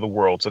all over the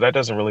world. So that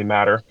doesn't really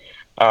matter.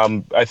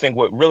 I think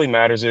what really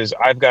matters is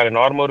I've got an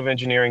automotive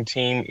engineering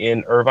team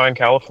in Irvine,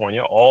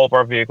 California. All of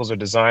our vehicles are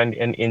designed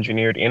and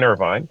engineered in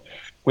Irvine.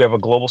 We have a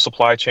global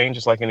supply chain,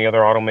 just like any other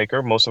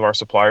automaker. Most of our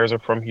suppliers are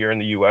from here in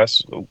the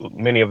U.S.,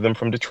 many of them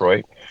from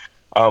Detroit.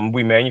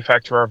 We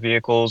manufacture our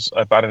vehicles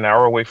about an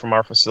hour away from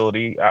our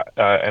facility,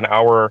 an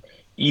hour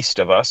east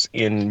of us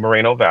in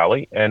Moreno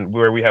Valley, and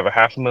where we have a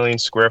 500,000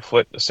 square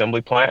foot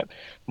assembly plant,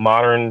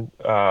 modern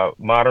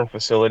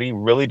facility,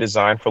 really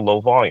designed for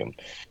low volume.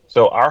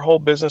 So our whole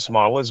business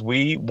model is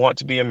we want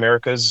to be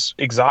America's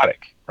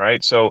exotic,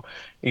 right? So,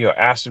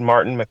 Aston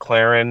Martin,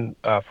 McLaren,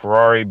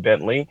 Ferrari,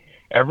 Bentley,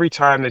 every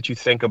time that you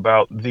think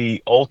about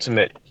the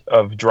ultimate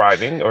of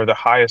driving or the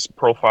highest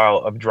profile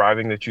of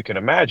driving that you can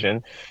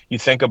imagine, you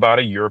think about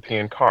a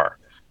European car.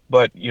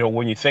 But,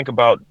 when you think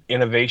about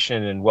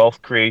innovation and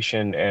wealth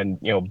creation and,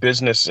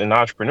 business and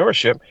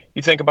entrepreneurship,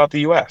 you think about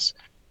the U.S.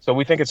 So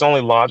we think it's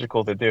only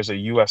logical that there's a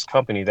U.S.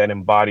 company that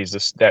embodies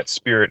that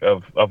spirit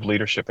of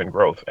leadership and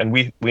growth. And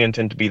we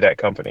intend to be that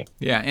company.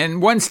 Yeah.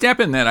 And one step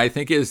in that, I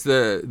think, is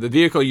the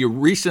vehicle you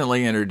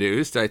recently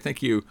introduced. I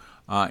think you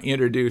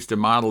introduced a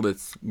model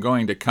that's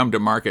going to come to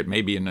market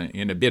maybe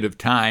in a bit of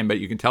time, but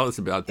you can tell us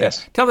about that.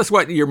 Yes. Tell us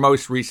what your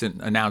most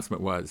recent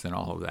announcement was and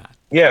all of that.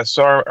 Yeah,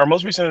 so our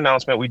most recent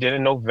announcement we did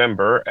in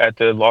November at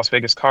the Las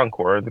Vegas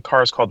Concours. The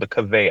car is called the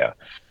Kaveya.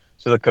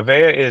 So the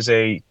Kaveya is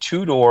a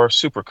two-door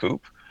super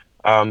coupe.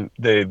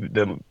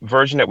 The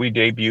version that we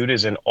debuted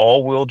is an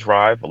all-wheel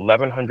drive,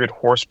 1,100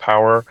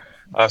 horsepower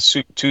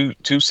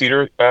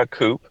two-seater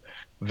coupe.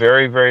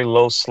 Very, very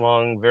low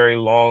slung, very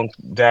long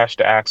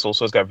dashed axle.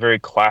 So it's got very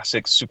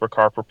classic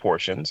supercar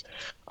proportions.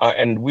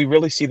 And we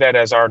really see that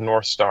as our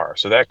North Star.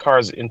 So that car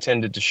is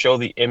intended to show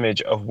the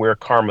image of where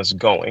Karma's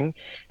going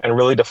and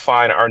really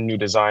define our new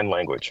design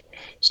language.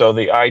 So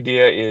the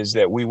idea is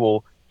that we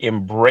will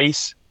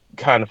embrace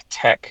kind of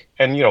tech.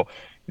 And,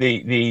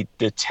 the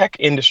tech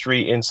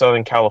industry in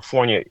Southern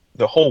California,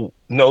 the whole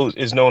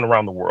is known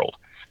around the world.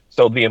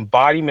 So the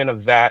embodiment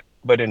of that,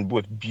 but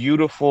with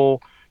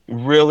beautiful,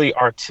 really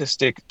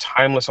artistic,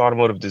 timeless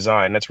automotive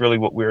design. That's really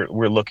what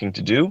we're looking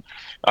to do.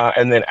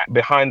 And then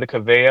behind the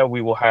Kaveya,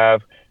 we will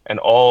have an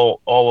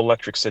all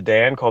electric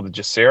sedan called the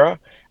Jacera,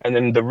 and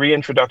then the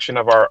reintroduction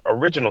of our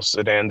original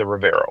sedan, the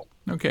Rivero.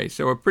 Okay,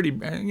 so a pretty,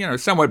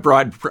 somewhat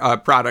broad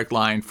product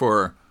line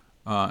for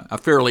a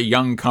fairly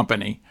young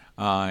company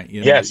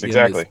Yes,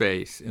 exactly.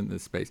 in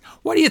this space.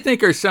 What do you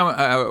think are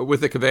some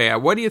with the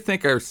Kaveya? What do you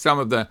think are some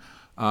of the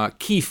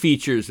key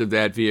features of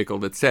that vehicle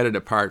that set it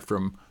apart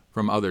from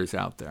others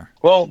out there?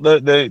 Well,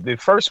 the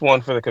first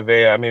one for the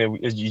Kaveya, I mean,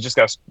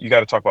 you got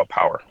to talk about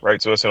power,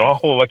 right? So it's an all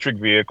electric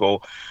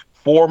vehicle,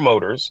 4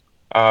 motors,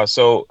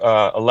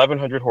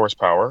 1,100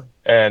 horsepower,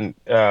 and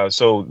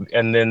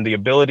and then the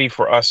ability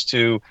for us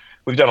to.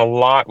 We've done a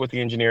lot with the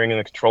engineering and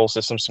the control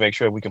systems to make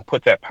sure we can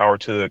put that power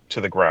to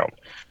the ground.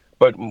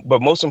 But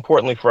most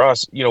importantly for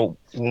us,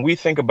 when we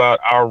think about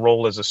our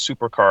role as a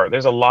supercar,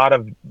 there's a lot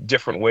of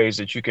different ways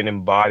that you can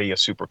embody a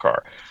supercar.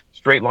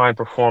 Straight line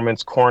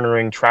performance,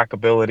 cornering,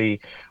 trackability.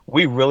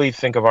 We really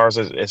think of ours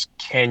as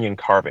canyon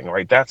carving,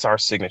 right? That's our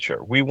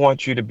signature. We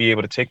want you to be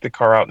able to take the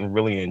car out and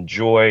really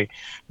enjoy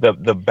the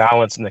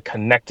balance and the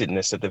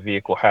connectedness that the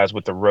vehicle has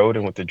with the road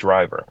and with the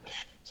driver.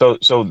 So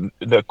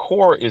the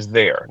core is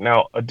there.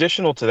 Now,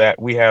 additional to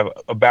that, we have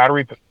a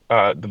battery.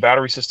 The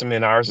battery system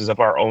in ours is of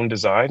our own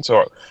design.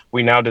 So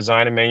we now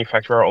design and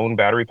manufacture our own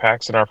battery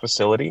packs in our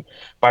facility.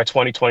 By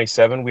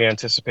 2027, we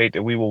anticipate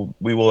that we will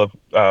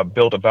have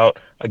built about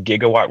 1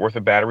 gigawatt worth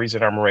of batteries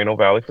in our Moreno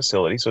Valley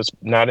facility. So it's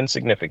not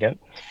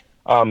insignificant.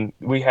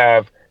 We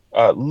have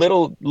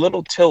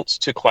little tilts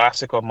to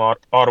classic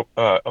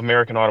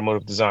American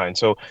automotive design.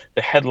 So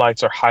the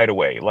headlights are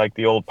hideaway, like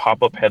the old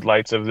pop-up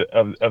headlights of the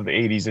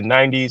 80s and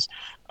 90s.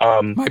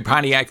 My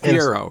Pontiac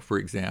Fiero, for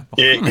example.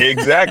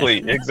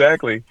 Exactly.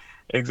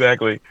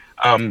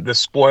 The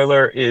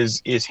spoiler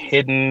is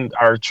hidden.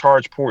 Our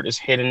charge port is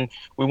hidden.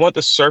 We want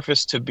the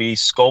surface to be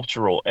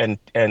sculptural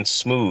and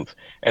smooth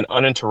and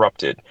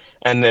uninterrupted.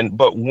 And then,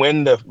 but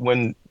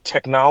when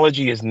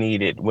technology is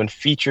needed, when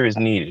feature is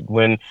needed,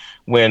 when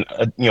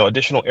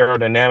additional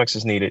aerodynamics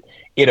is needed,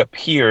 it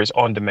appears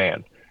on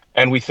demand.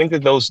 And we think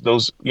that those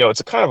it's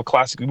a kind of a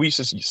classic. We used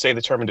to say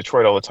the term in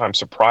Detroit all the time: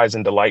 surprise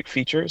and delight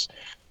features.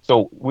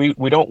 So we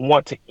don't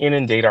want to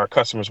inundate our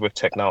customers with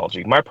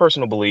technology. My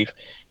personal belief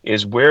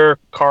is where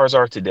cars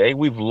are today,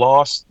 we've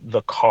lost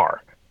the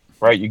car,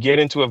 right? You get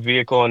into a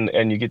vehicle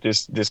and you get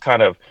this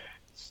kind of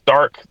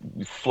stark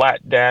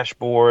flat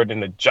dashboard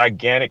and a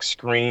gigantic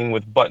screen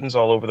with buttons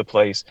all over the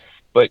place.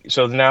 But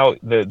so now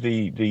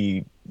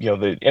the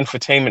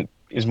infotainment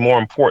is more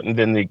important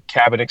than the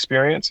cabin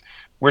experience.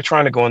 We're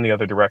trying to go in the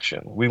other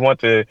direction. We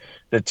want the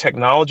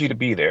technology to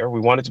be there.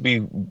 We want it to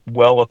be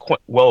well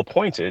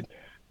appointed.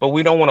 But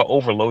we don't want to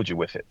overload you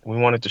with it. We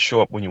want it to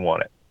show up when you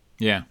want it.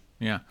 Yeah.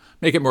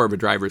 Make it more of a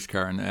driver's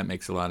car, and that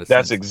makes a lot of sense.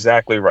 That's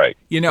exactly right.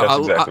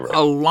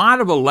 A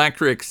lot of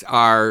electrics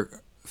are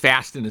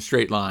fast in a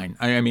straight line.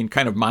 I mean,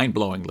 kind of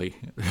mind-blowingly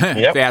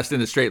fast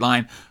in a straight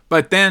line.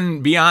 But then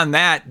beyond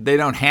that, they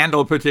don't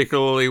handle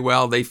particularly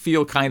well. They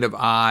feel kind of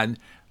odd.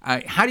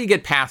 How do you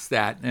get past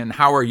that, and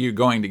how are you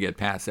going to get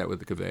past that with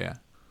the Kaveya?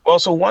 Well,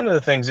 so one of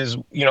the things is,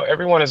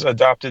 everyone has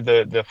adopted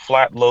the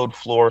flat load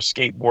floor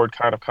skateboard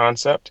kind of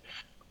concept.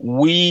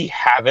 We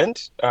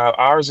haven't.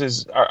 Ours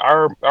is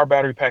our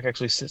battery pack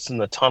actually sits in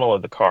the tunnel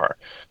of the car.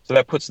 So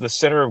that puts the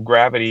center of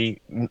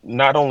gravity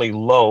not only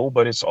low,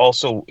 but it's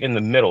also in the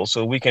middle.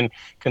 So we can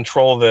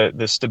control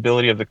the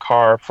stability of the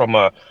car from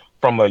a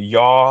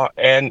yaw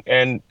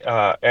and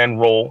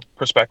roll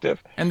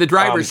perspective. And the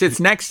driver sits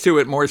next to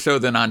it more so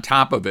than on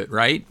top of it,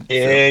 right?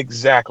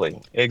 Exactly.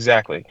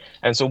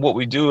 And so what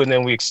we do, and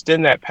then we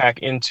extend that pack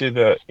into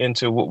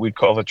what we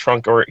call the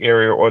trunk or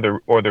area or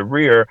the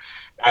rear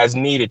as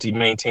needed to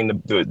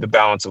maintain the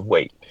balance of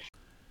weight.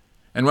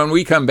 And when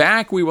we come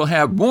back, we will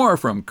have more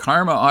from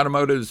Karma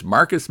Automotive's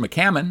Marques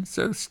McCammon,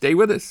 so stay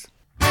with us.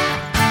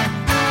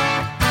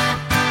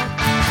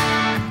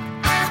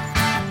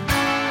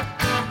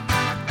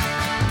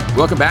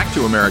 Welcome back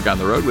to America on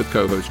the Road with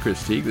co-host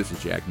Chris Teague. This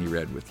is Jack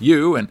Nered with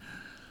you, and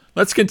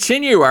let's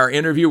continue our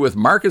interview with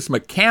Marques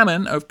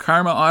McCammon of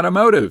Karma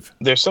Automotive.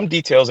 There's some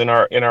details in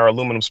our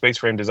aluminum space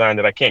frame design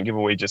that I can't give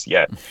away just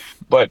yet,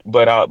 but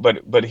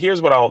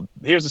here's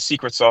the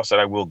secret sauce that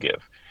I will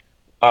give.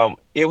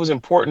 It was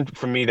important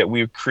for me that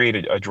we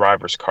created a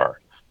driver's car.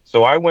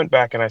 So I went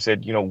back and I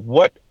said,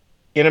 what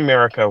in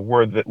America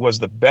was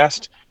the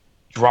best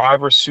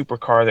driver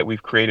supercar that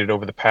we've created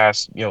over the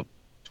past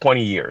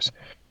 20 years,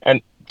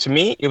 and to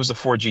me, it was the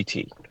Ford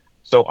GT.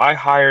 So I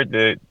hired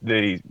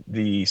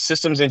the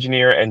systems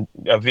engineer and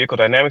a vehicle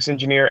dynamics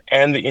engineer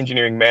and the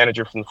engineering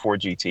manager from the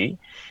Ford GT.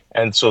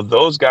 And so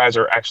those guys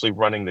are actually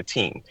running the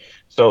team.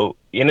 So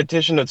in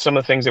addition to some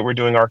of the things that we're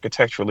doing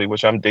architecturally,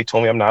 which they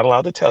told me I'm not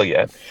allowed to tell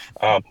yet,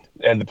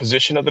 and the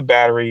position of the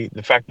battery,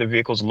 the fact the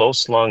vehicle's low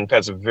slung,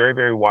 has a very,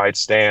 very wide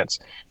stance,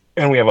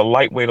 and we have a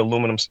lightweight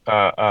aluminum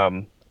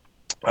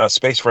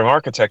space frame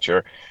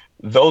architecture.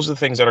 those are the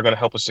things that are going to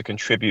help us to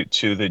contribute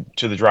to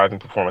the driving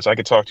performance. I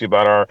could talk to you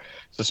about our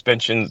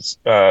suspensions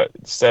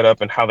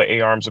setup and how the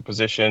A-arms are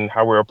positioned,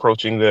 how we're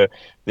approaching the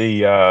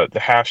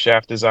half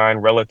shaft design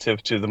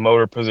relative to the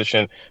motor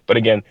position. But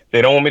again,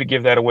 they don't want me to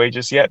give that away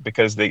just yet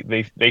because they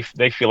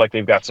feel like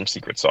they've got some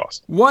secret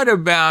sauce. What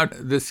about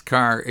this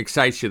car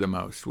excites you the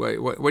most?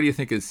 What do you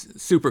think is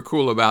super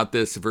cool about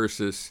this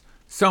versus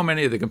so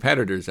many of the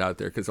competitors out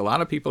there? Because a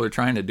lot of people are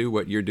trying to do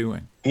what you're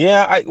doing.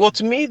 Yeah, well,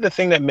 to me, the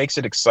thing that makes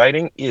it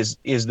exciting is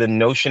the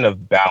notion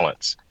of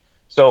balance.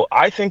 So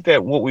I think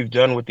that what we've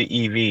done with the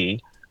EV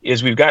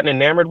is we've gotten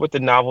enamored with the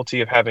novelty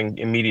of having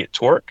immediate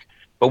torque,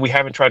 but we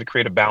haven't tried to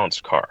create a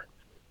balanced car.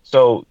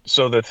 So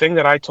the thing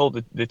that I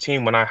told the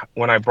team when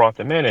I brought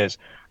them in is,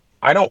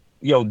 I don't,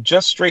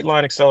 just straight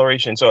line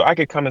acceleration. So I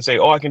could come and say,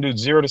 oh, I can do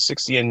 0 to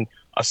 60 in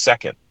a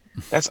second.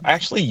 That's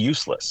actually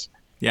useless.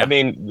 Yeah. I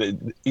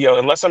mean,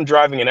 unless I'm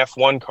driving an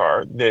F1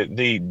 car,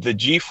 the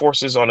G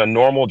forces on a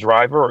normal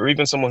driver or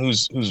even someone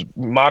who's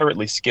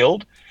moderately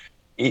skilled,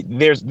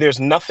 there's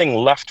nothing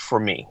left for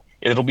me.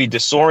 It'll be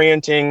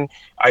disorienting.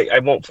 I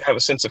won't have a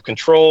sense of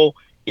control.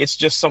 It's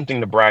just something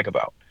to brag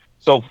about.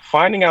 So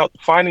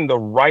finding the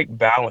right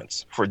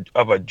balance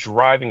of a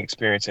driving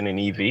experience in an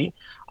EV,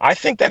 I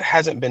think that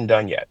hasn't been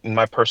done yet, in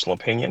my personal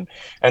opinion.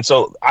 And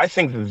so I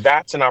think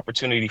that's an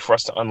opportunity for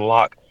us to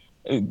unlock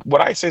what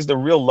I say is the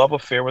real love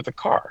affair with the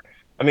car.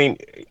 I mean,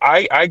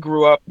 I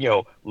grew up,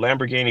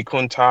 Lamborghini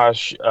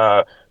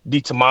Countach,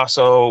 Di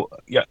Tommaso.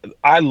 Yeah,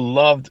 I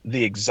loved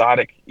the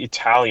exotic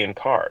Italian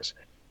cars,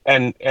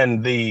 and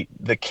the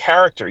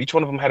character. Each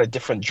one of them had a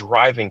different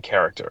driving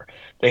character.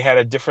 They had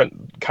a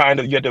different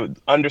kind of. You had to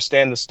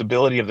understand the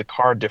stability of the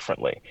car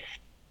differently.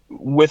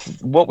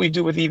 With what we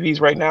do with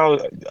EVs right now,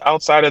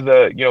 outside of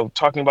the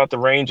talking about the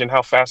range and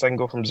how fast I can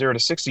go from 0 to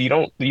 60, you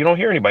don't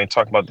hear anybody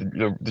talk about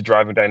the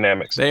driving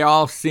dynamics. They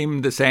all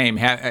seem the same.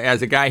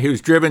 As a guy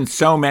who's driven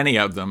so many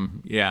of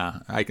them, yeah,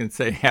 I can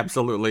say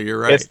absolutely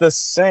you're right. It's the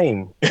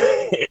same.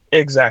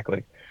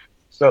 Exactly.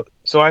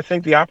 So I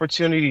think the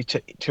opportunity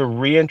to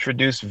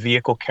reintroduce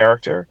vehicle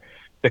character,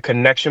 the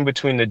connection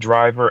between the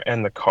driver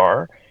and the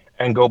car,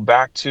 and go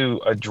back to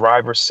a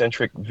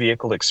driver-centric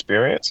vehicle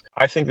experience,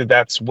 I think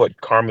that's what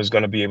Karma is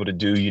going to be able to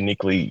do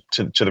uniquely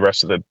to the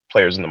rest of the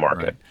players in the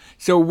market. Right.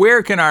 So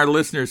where can our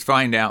listeners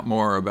find out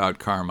more about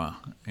Karma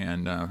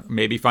and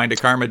maybe find a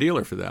Karma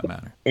dealer for that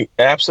matter?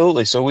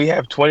 Absolutely. So we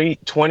have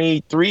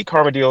 23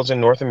 Karma dealers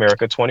in North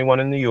America, 21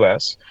 in the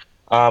U.S.,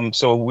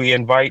 so we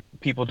invite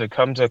people to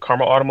come to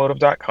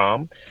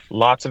karmaautomotive.com.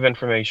 Lots of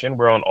information.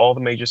 We're on all the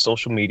major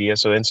social media,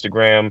 so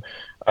Instagram,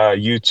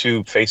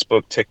 YouTube,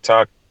 Facebook,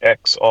 TikTok,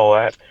 X, all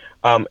that.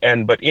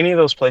 But any of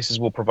those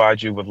places will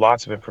provide you with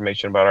lots of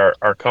information about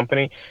our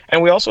company.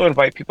 And we also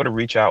invite people to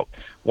reach out.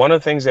 One of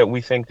the things that we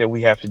think that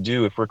we have to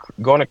do if we're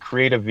going to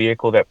create a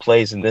vehicle that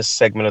plays in this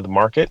segment of the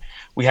market,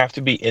 we have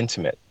to be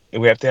intimate.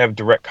 We have to have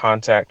direct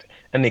contact,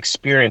 and the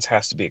experience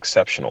has to be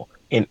exceptional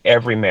in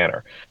every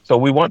manner. So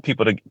we want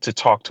people to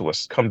talk to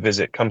us, come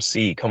visit, come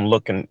see, come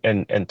look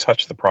and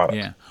touch the product.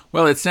 Yeah.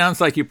 Well, it sounds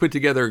like you put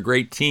together a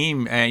great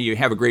team and you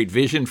have a great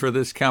vision for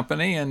this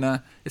company. And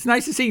it's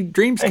nice to see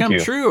dreams come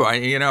true.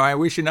 I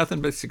wish you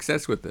nothing but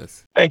success with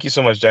this. Thank you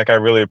so much, Jack. I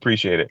really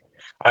appreciate it.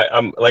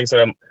 I'm like I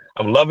said,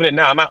 I'm loving it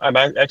now. I'm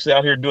actually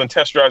out here doing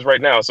test drives right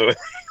now. So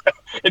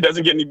it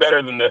doesn't get any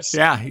better than this.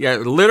 Yeah.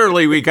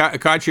 Literally, we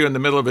caught you in the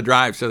middle of a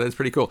drive. So that's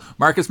pretty cool.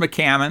 Marques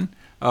McCammon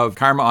of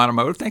Karma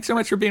Automotive, thanks so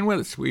much for being with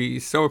us. We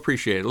so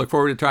appreciate it. Look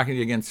forward to talking to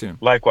you again soon.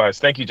 Likewise.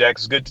 Thank you, Jack.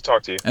 It's good to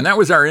talk to you. And that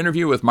was our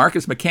interview with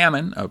Marques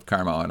McCammon of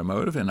Karma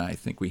Automotive, and I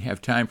think we have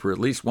time for at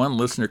least one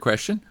listener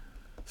question.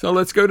 So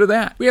let's go to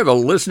that. We have a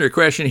listener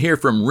question here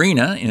from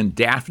Rena in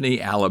Daphne,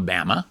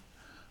 Alabama.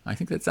 I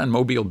think that's on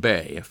Mobile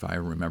Bay, if I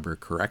remember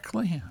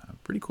correctly. A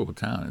pretty cool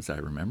town, as I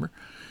remember.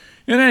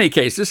 In any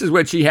case, this is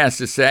what she has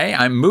to say.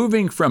 I'm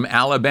moving from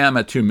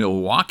Alabama to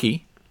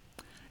Milwaukee,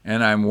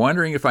 and I'm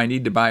wondering if I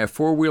need to buy a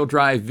four-wheel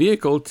drive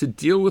vehicle to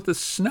deal with the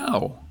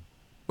snow.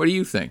 What do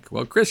you think?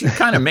 Well, Chris, you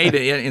kind of made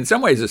it, in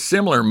some ways, a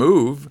similar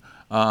move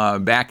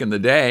back in the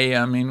day.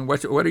 I mean,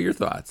 what are your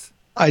thoughts?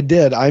 I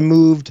did. I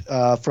moved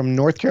from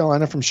North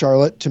Carolina, from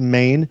Charlotte to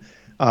Maine.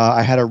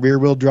 I had a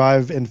rear-wheel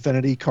drive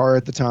Infiniti car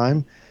at the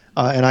time,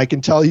 and I can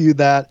tell you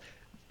that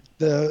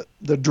the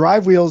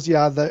drive wheels,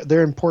 yeah,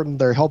 they're important,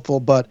 they're helpful,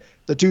 but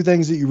the two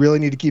things that you really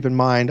need to keep in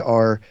mind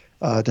are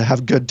to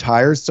have good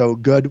tires, so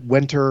good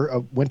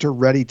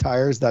winter-ready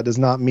tires. That does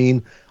not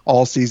mean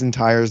all-season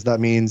tires. That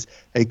means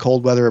a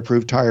cold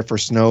weather-approved tire for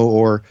snow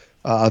or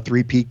a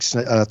three-peak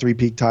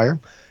tire.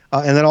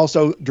 And then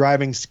also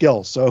driving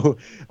skills,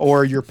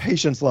 or your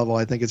patience level,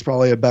 I think is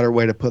probably a better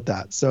way to put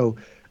that. So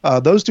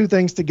those two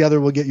things together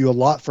will get you a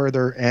lot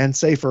further and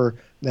safer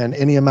than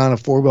any amount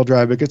of four-wheel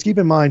drive. Because keep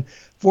in mind,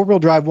 four-wheel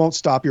drive won't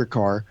stop your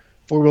car.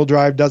 Four-wheel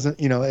drive doesn't,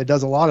 it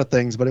does a lot of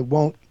things, but it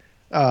won't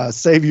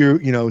save you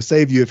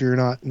if you're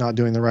not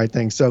doing the right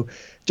thing. So,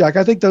 Jack,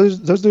 I think those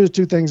are the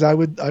two things I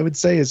would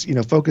say is,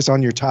 focus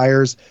on your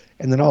tires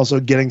and then also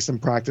getting some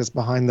practice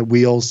behind the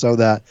wheels so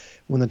that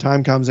when the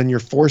time comes and you're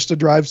forced to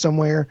drive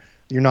somewhere,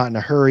 you're not in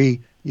a hurry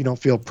you don't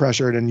feel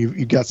pressured, and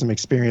you got some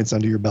experience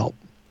under your belt.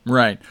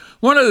 Right.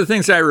 One of the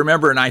things I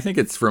remember, and I think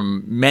it's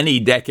from many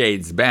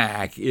decades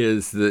back,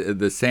 is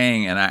the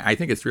saying, and I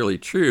think it's really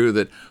true,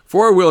 that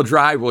four-wheel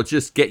drive will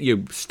just get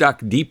you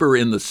stuck deeper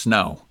in the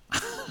snow.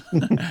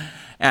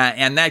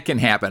 And that can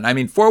happen. I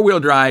mean, four-wheel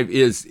drive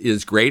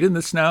is great in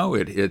the snow.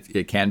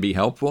 It can be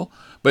helpful,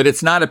 but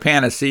it's not a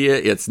panacea.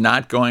 It's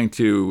not going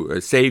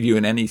to save you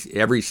in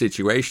every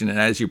situation. And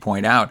as you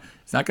point out,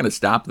 it's not going to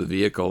stop the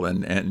vehicle.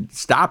 And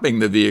stopping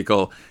the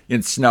vehicle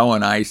in snow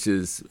and ice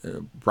is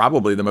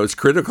probably the most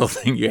critical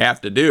thing you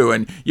have to do.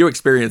 And you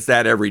experience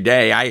that every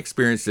day. I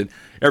experienced it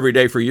every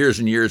day for years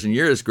and years and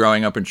years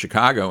growing up in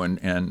Chicago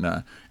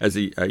and as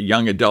a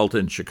young adult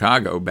in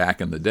Chicago back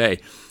in the day.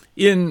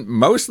 In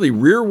mostly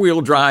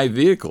rear-wheel drive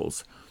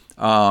vehicles,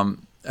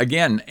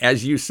 again,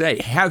 as you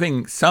say,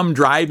 having some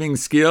driving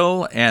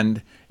skill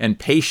and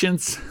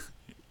patience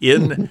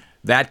in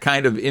that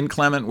kind of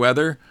inclement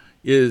weather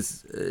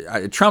is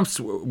trumps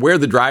where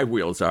the drive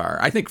wheels are.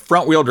 I think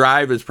front-wheel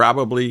drive is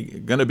probably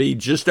going to be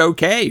just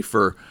okay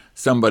for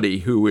somebody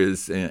who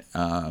is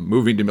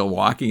moving to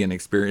Milwaukee and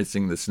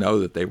experiencing the snow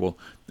that they will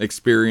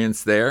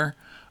experience there.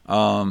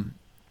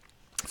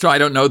 So I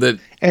don't know that.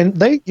 And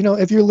they,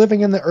 if you're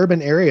living in the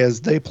urban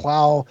areas, the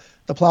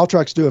plow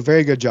trucks do a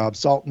very good job.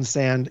 Salt and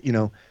sand,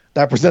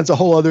 that presents a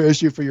whole other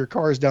issue for your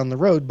cars down the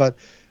road. But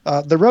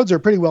the roads are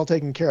pretty well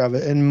taken care of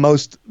in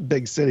most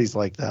big cities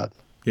like that.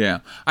 Yeah.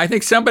 I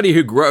think somebody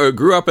who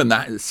grew up in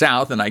the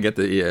South, and I get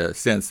the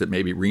sense that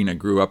maybe Rena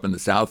grew up in the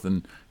South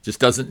and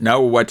just doesn't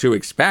know what to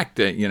expect,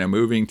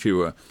 moving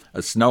to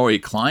a snowy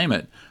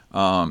climate.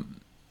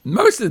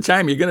 Most of the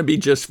time you're going to be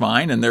just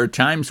fine. And there are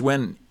times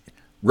when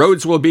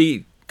roads will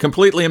be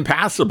completely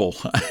impassable,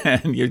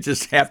 and you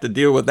just have to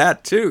deal with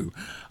that too.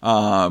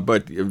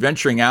 But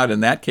venturing out in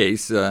that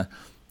case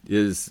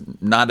is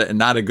not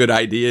a good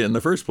idea in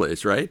the first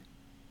place, right?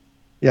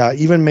 Yeah,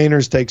 even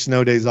Mainers take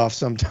snow days off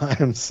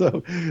sometimes.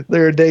 So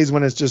there are days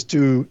when it's just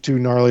too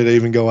gnarly to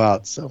even go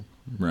out. So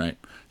right.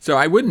 So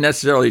I wouldn't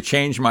necessarily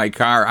change my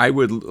car. I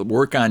would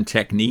work on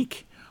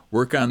technique,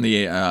 work on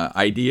the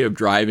idea of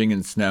driving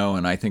in snow,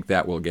 and I think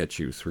that will get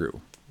you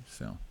through.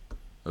 So.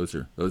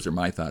 Those are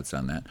my thoughts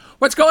on that.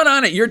 What's going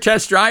on at Your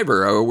Test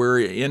Driver? Oh,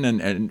 we're in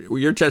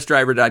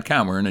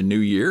yourtestdriver.com. We're in a new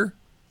year.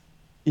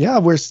 Yeah,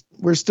 we're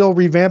still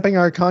revamping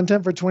our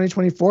content for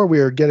 2024. We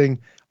are getting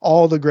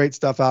all the great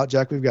stuff out,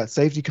 Jack. We've got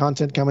safety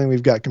content coming.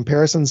 We've got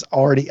comparisons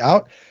already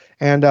out,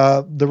 and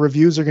the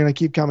reviews are going to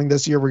keep coming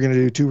this year. We're going to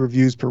do 2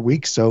 reviews per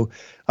week. So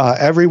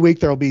every week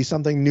there will be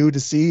something new to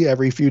see.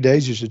 Every few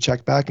days you should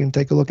check back and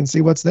take a look and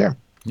see what's there.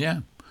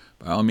 Yeah,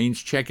 by all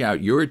means, check out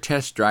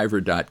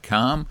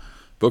yourtestdriver.com.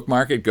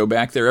 Bookmark it, go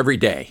back there every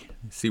day,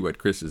 see what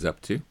Chris is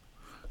up to.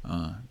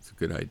 It's a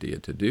good idea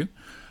to do.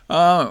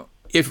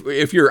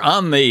 If you're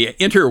on the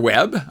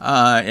interweb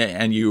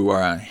and you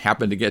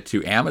happen to get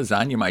to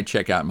Amazon, you might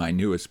check out my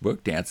newest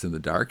book, Dance in the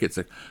Dark. It's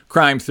a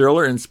crime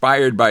thriller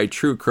inspired by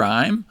true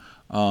crime.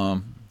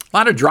 A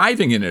lot of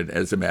driving in it,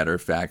 as a matter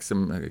of fact.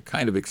 Some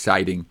kind of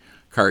exciting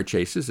car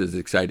chases, as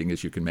exciting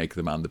as you can make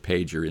them on the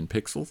page or in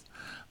pixels.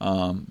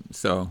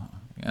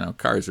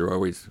 Cars are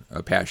always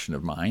a passion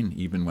of mine,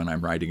 even when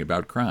I'm writing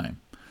about crime.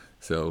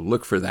 So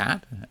look for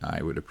that.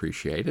 I would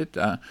appreciate it.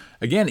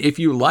 Again, if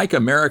you like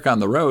America on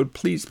the Road,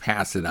 please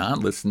pass it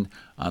on. Listen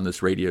on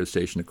this radio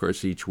station, of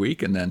course, each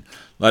week, and then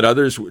let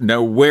others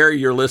know where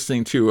you're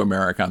listening to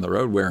America on the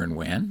Road, where and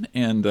when.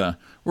 And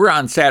we're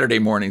on Saturday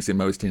mornings in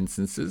most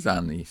instances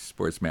on the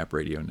Sports Map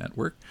Radio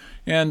Network.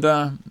 And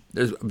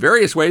there's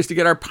various ways to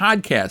get our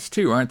podcasts,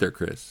 too, aren't there,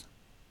 Chris?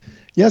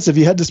 Yes, if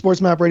you head to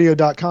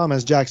sportsmapradio.com,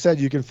 as Jack said,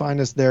 you can find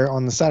us there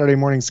on the Saturday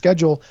morning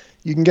schedule.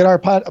 You can get our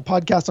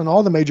podcast on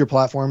all the major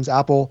platforms,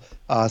 Apple,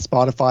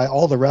 Spotify,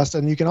 all the rest.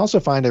 And you can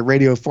also find a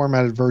radio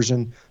formatted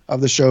version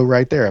of the show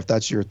right there, if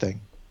that's your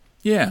thing.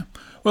 Yeah.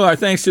 Well, our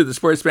thanks to the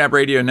Sports Map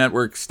Radio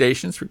Network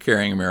stations for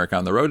carrying America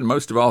on the Road. And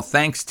most of all,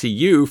 thanks to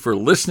you for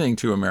listening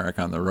to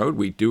America on the Road.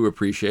 We do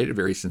appreciate it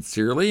very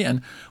sincerely.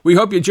 And we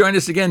hope you join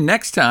us again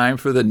next time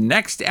for the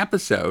next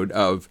episode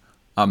of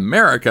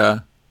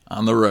America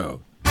on the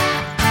Road.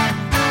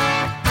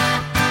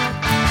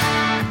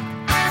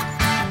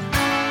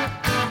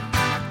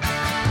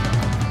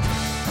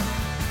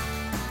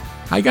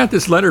 I got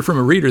this letter from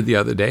a reader the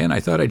other day, and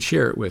I thought I'd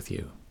share it with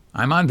you.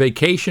 I'm on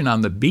vacation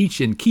on the beach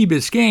in Key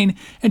Biscayne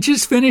and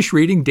just finished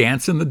reading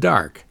Dance in the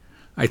Dark.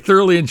 I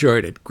thoroughly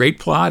enjoyed it. Great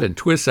plot and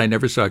twists I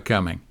never saw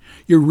coming.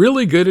 You're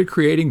really good at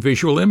creating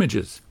visual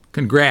images.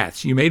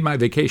 Congrats, you made my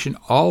vacation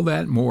all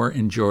that more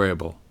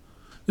enjoyable.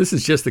 This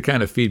is just the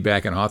kind of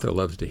feedback an author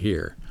loves to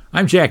hear.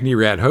 I'm Jack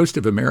Nerad, host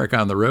of America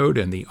on the Road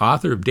and the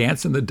author of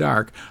Dance in the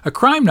Dark, a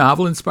crime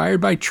novel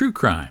inspired by true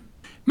crime.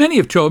 Many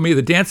have told me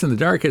that Dance in the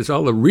Dark has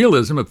all the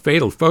realism of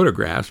Fatal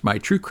Photographs, my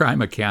true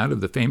crime account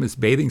of the famous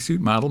bathing suit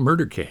model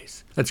murder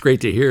case. That's great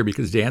to hear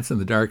because Dance in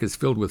the Dark is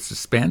filled with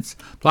suspense,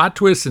 plot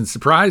twists, and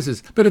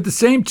surprises, but at the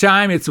same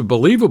time, it's a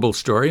believable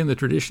story in the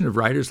tradition of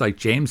writers like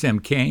James M.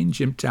 Cain,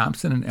 Jim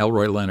Thompson, and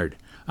Elroy Leonard.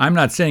 I'm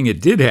not saying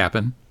it did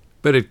happen,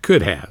 but it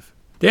could have.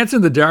 Dance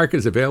in the Dark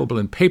is available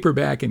in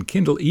paperback and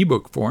Kindle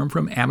ebook form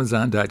from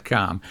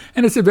Amazon.com,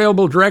 and it's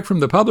available direct from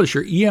the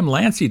publisher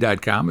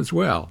emlancy.com as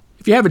well.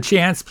 If you have a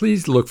chance,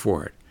 please look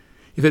for it.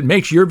 If it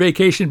makes your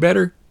vacation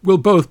better, we'll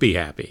both be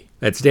happy.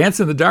 That's Dance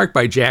in the Dark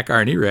by Jack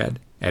Arney, read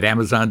at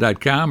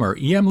Amazon.com or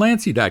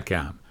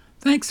emlancy.com.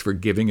 Thanks for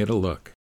giving it a look.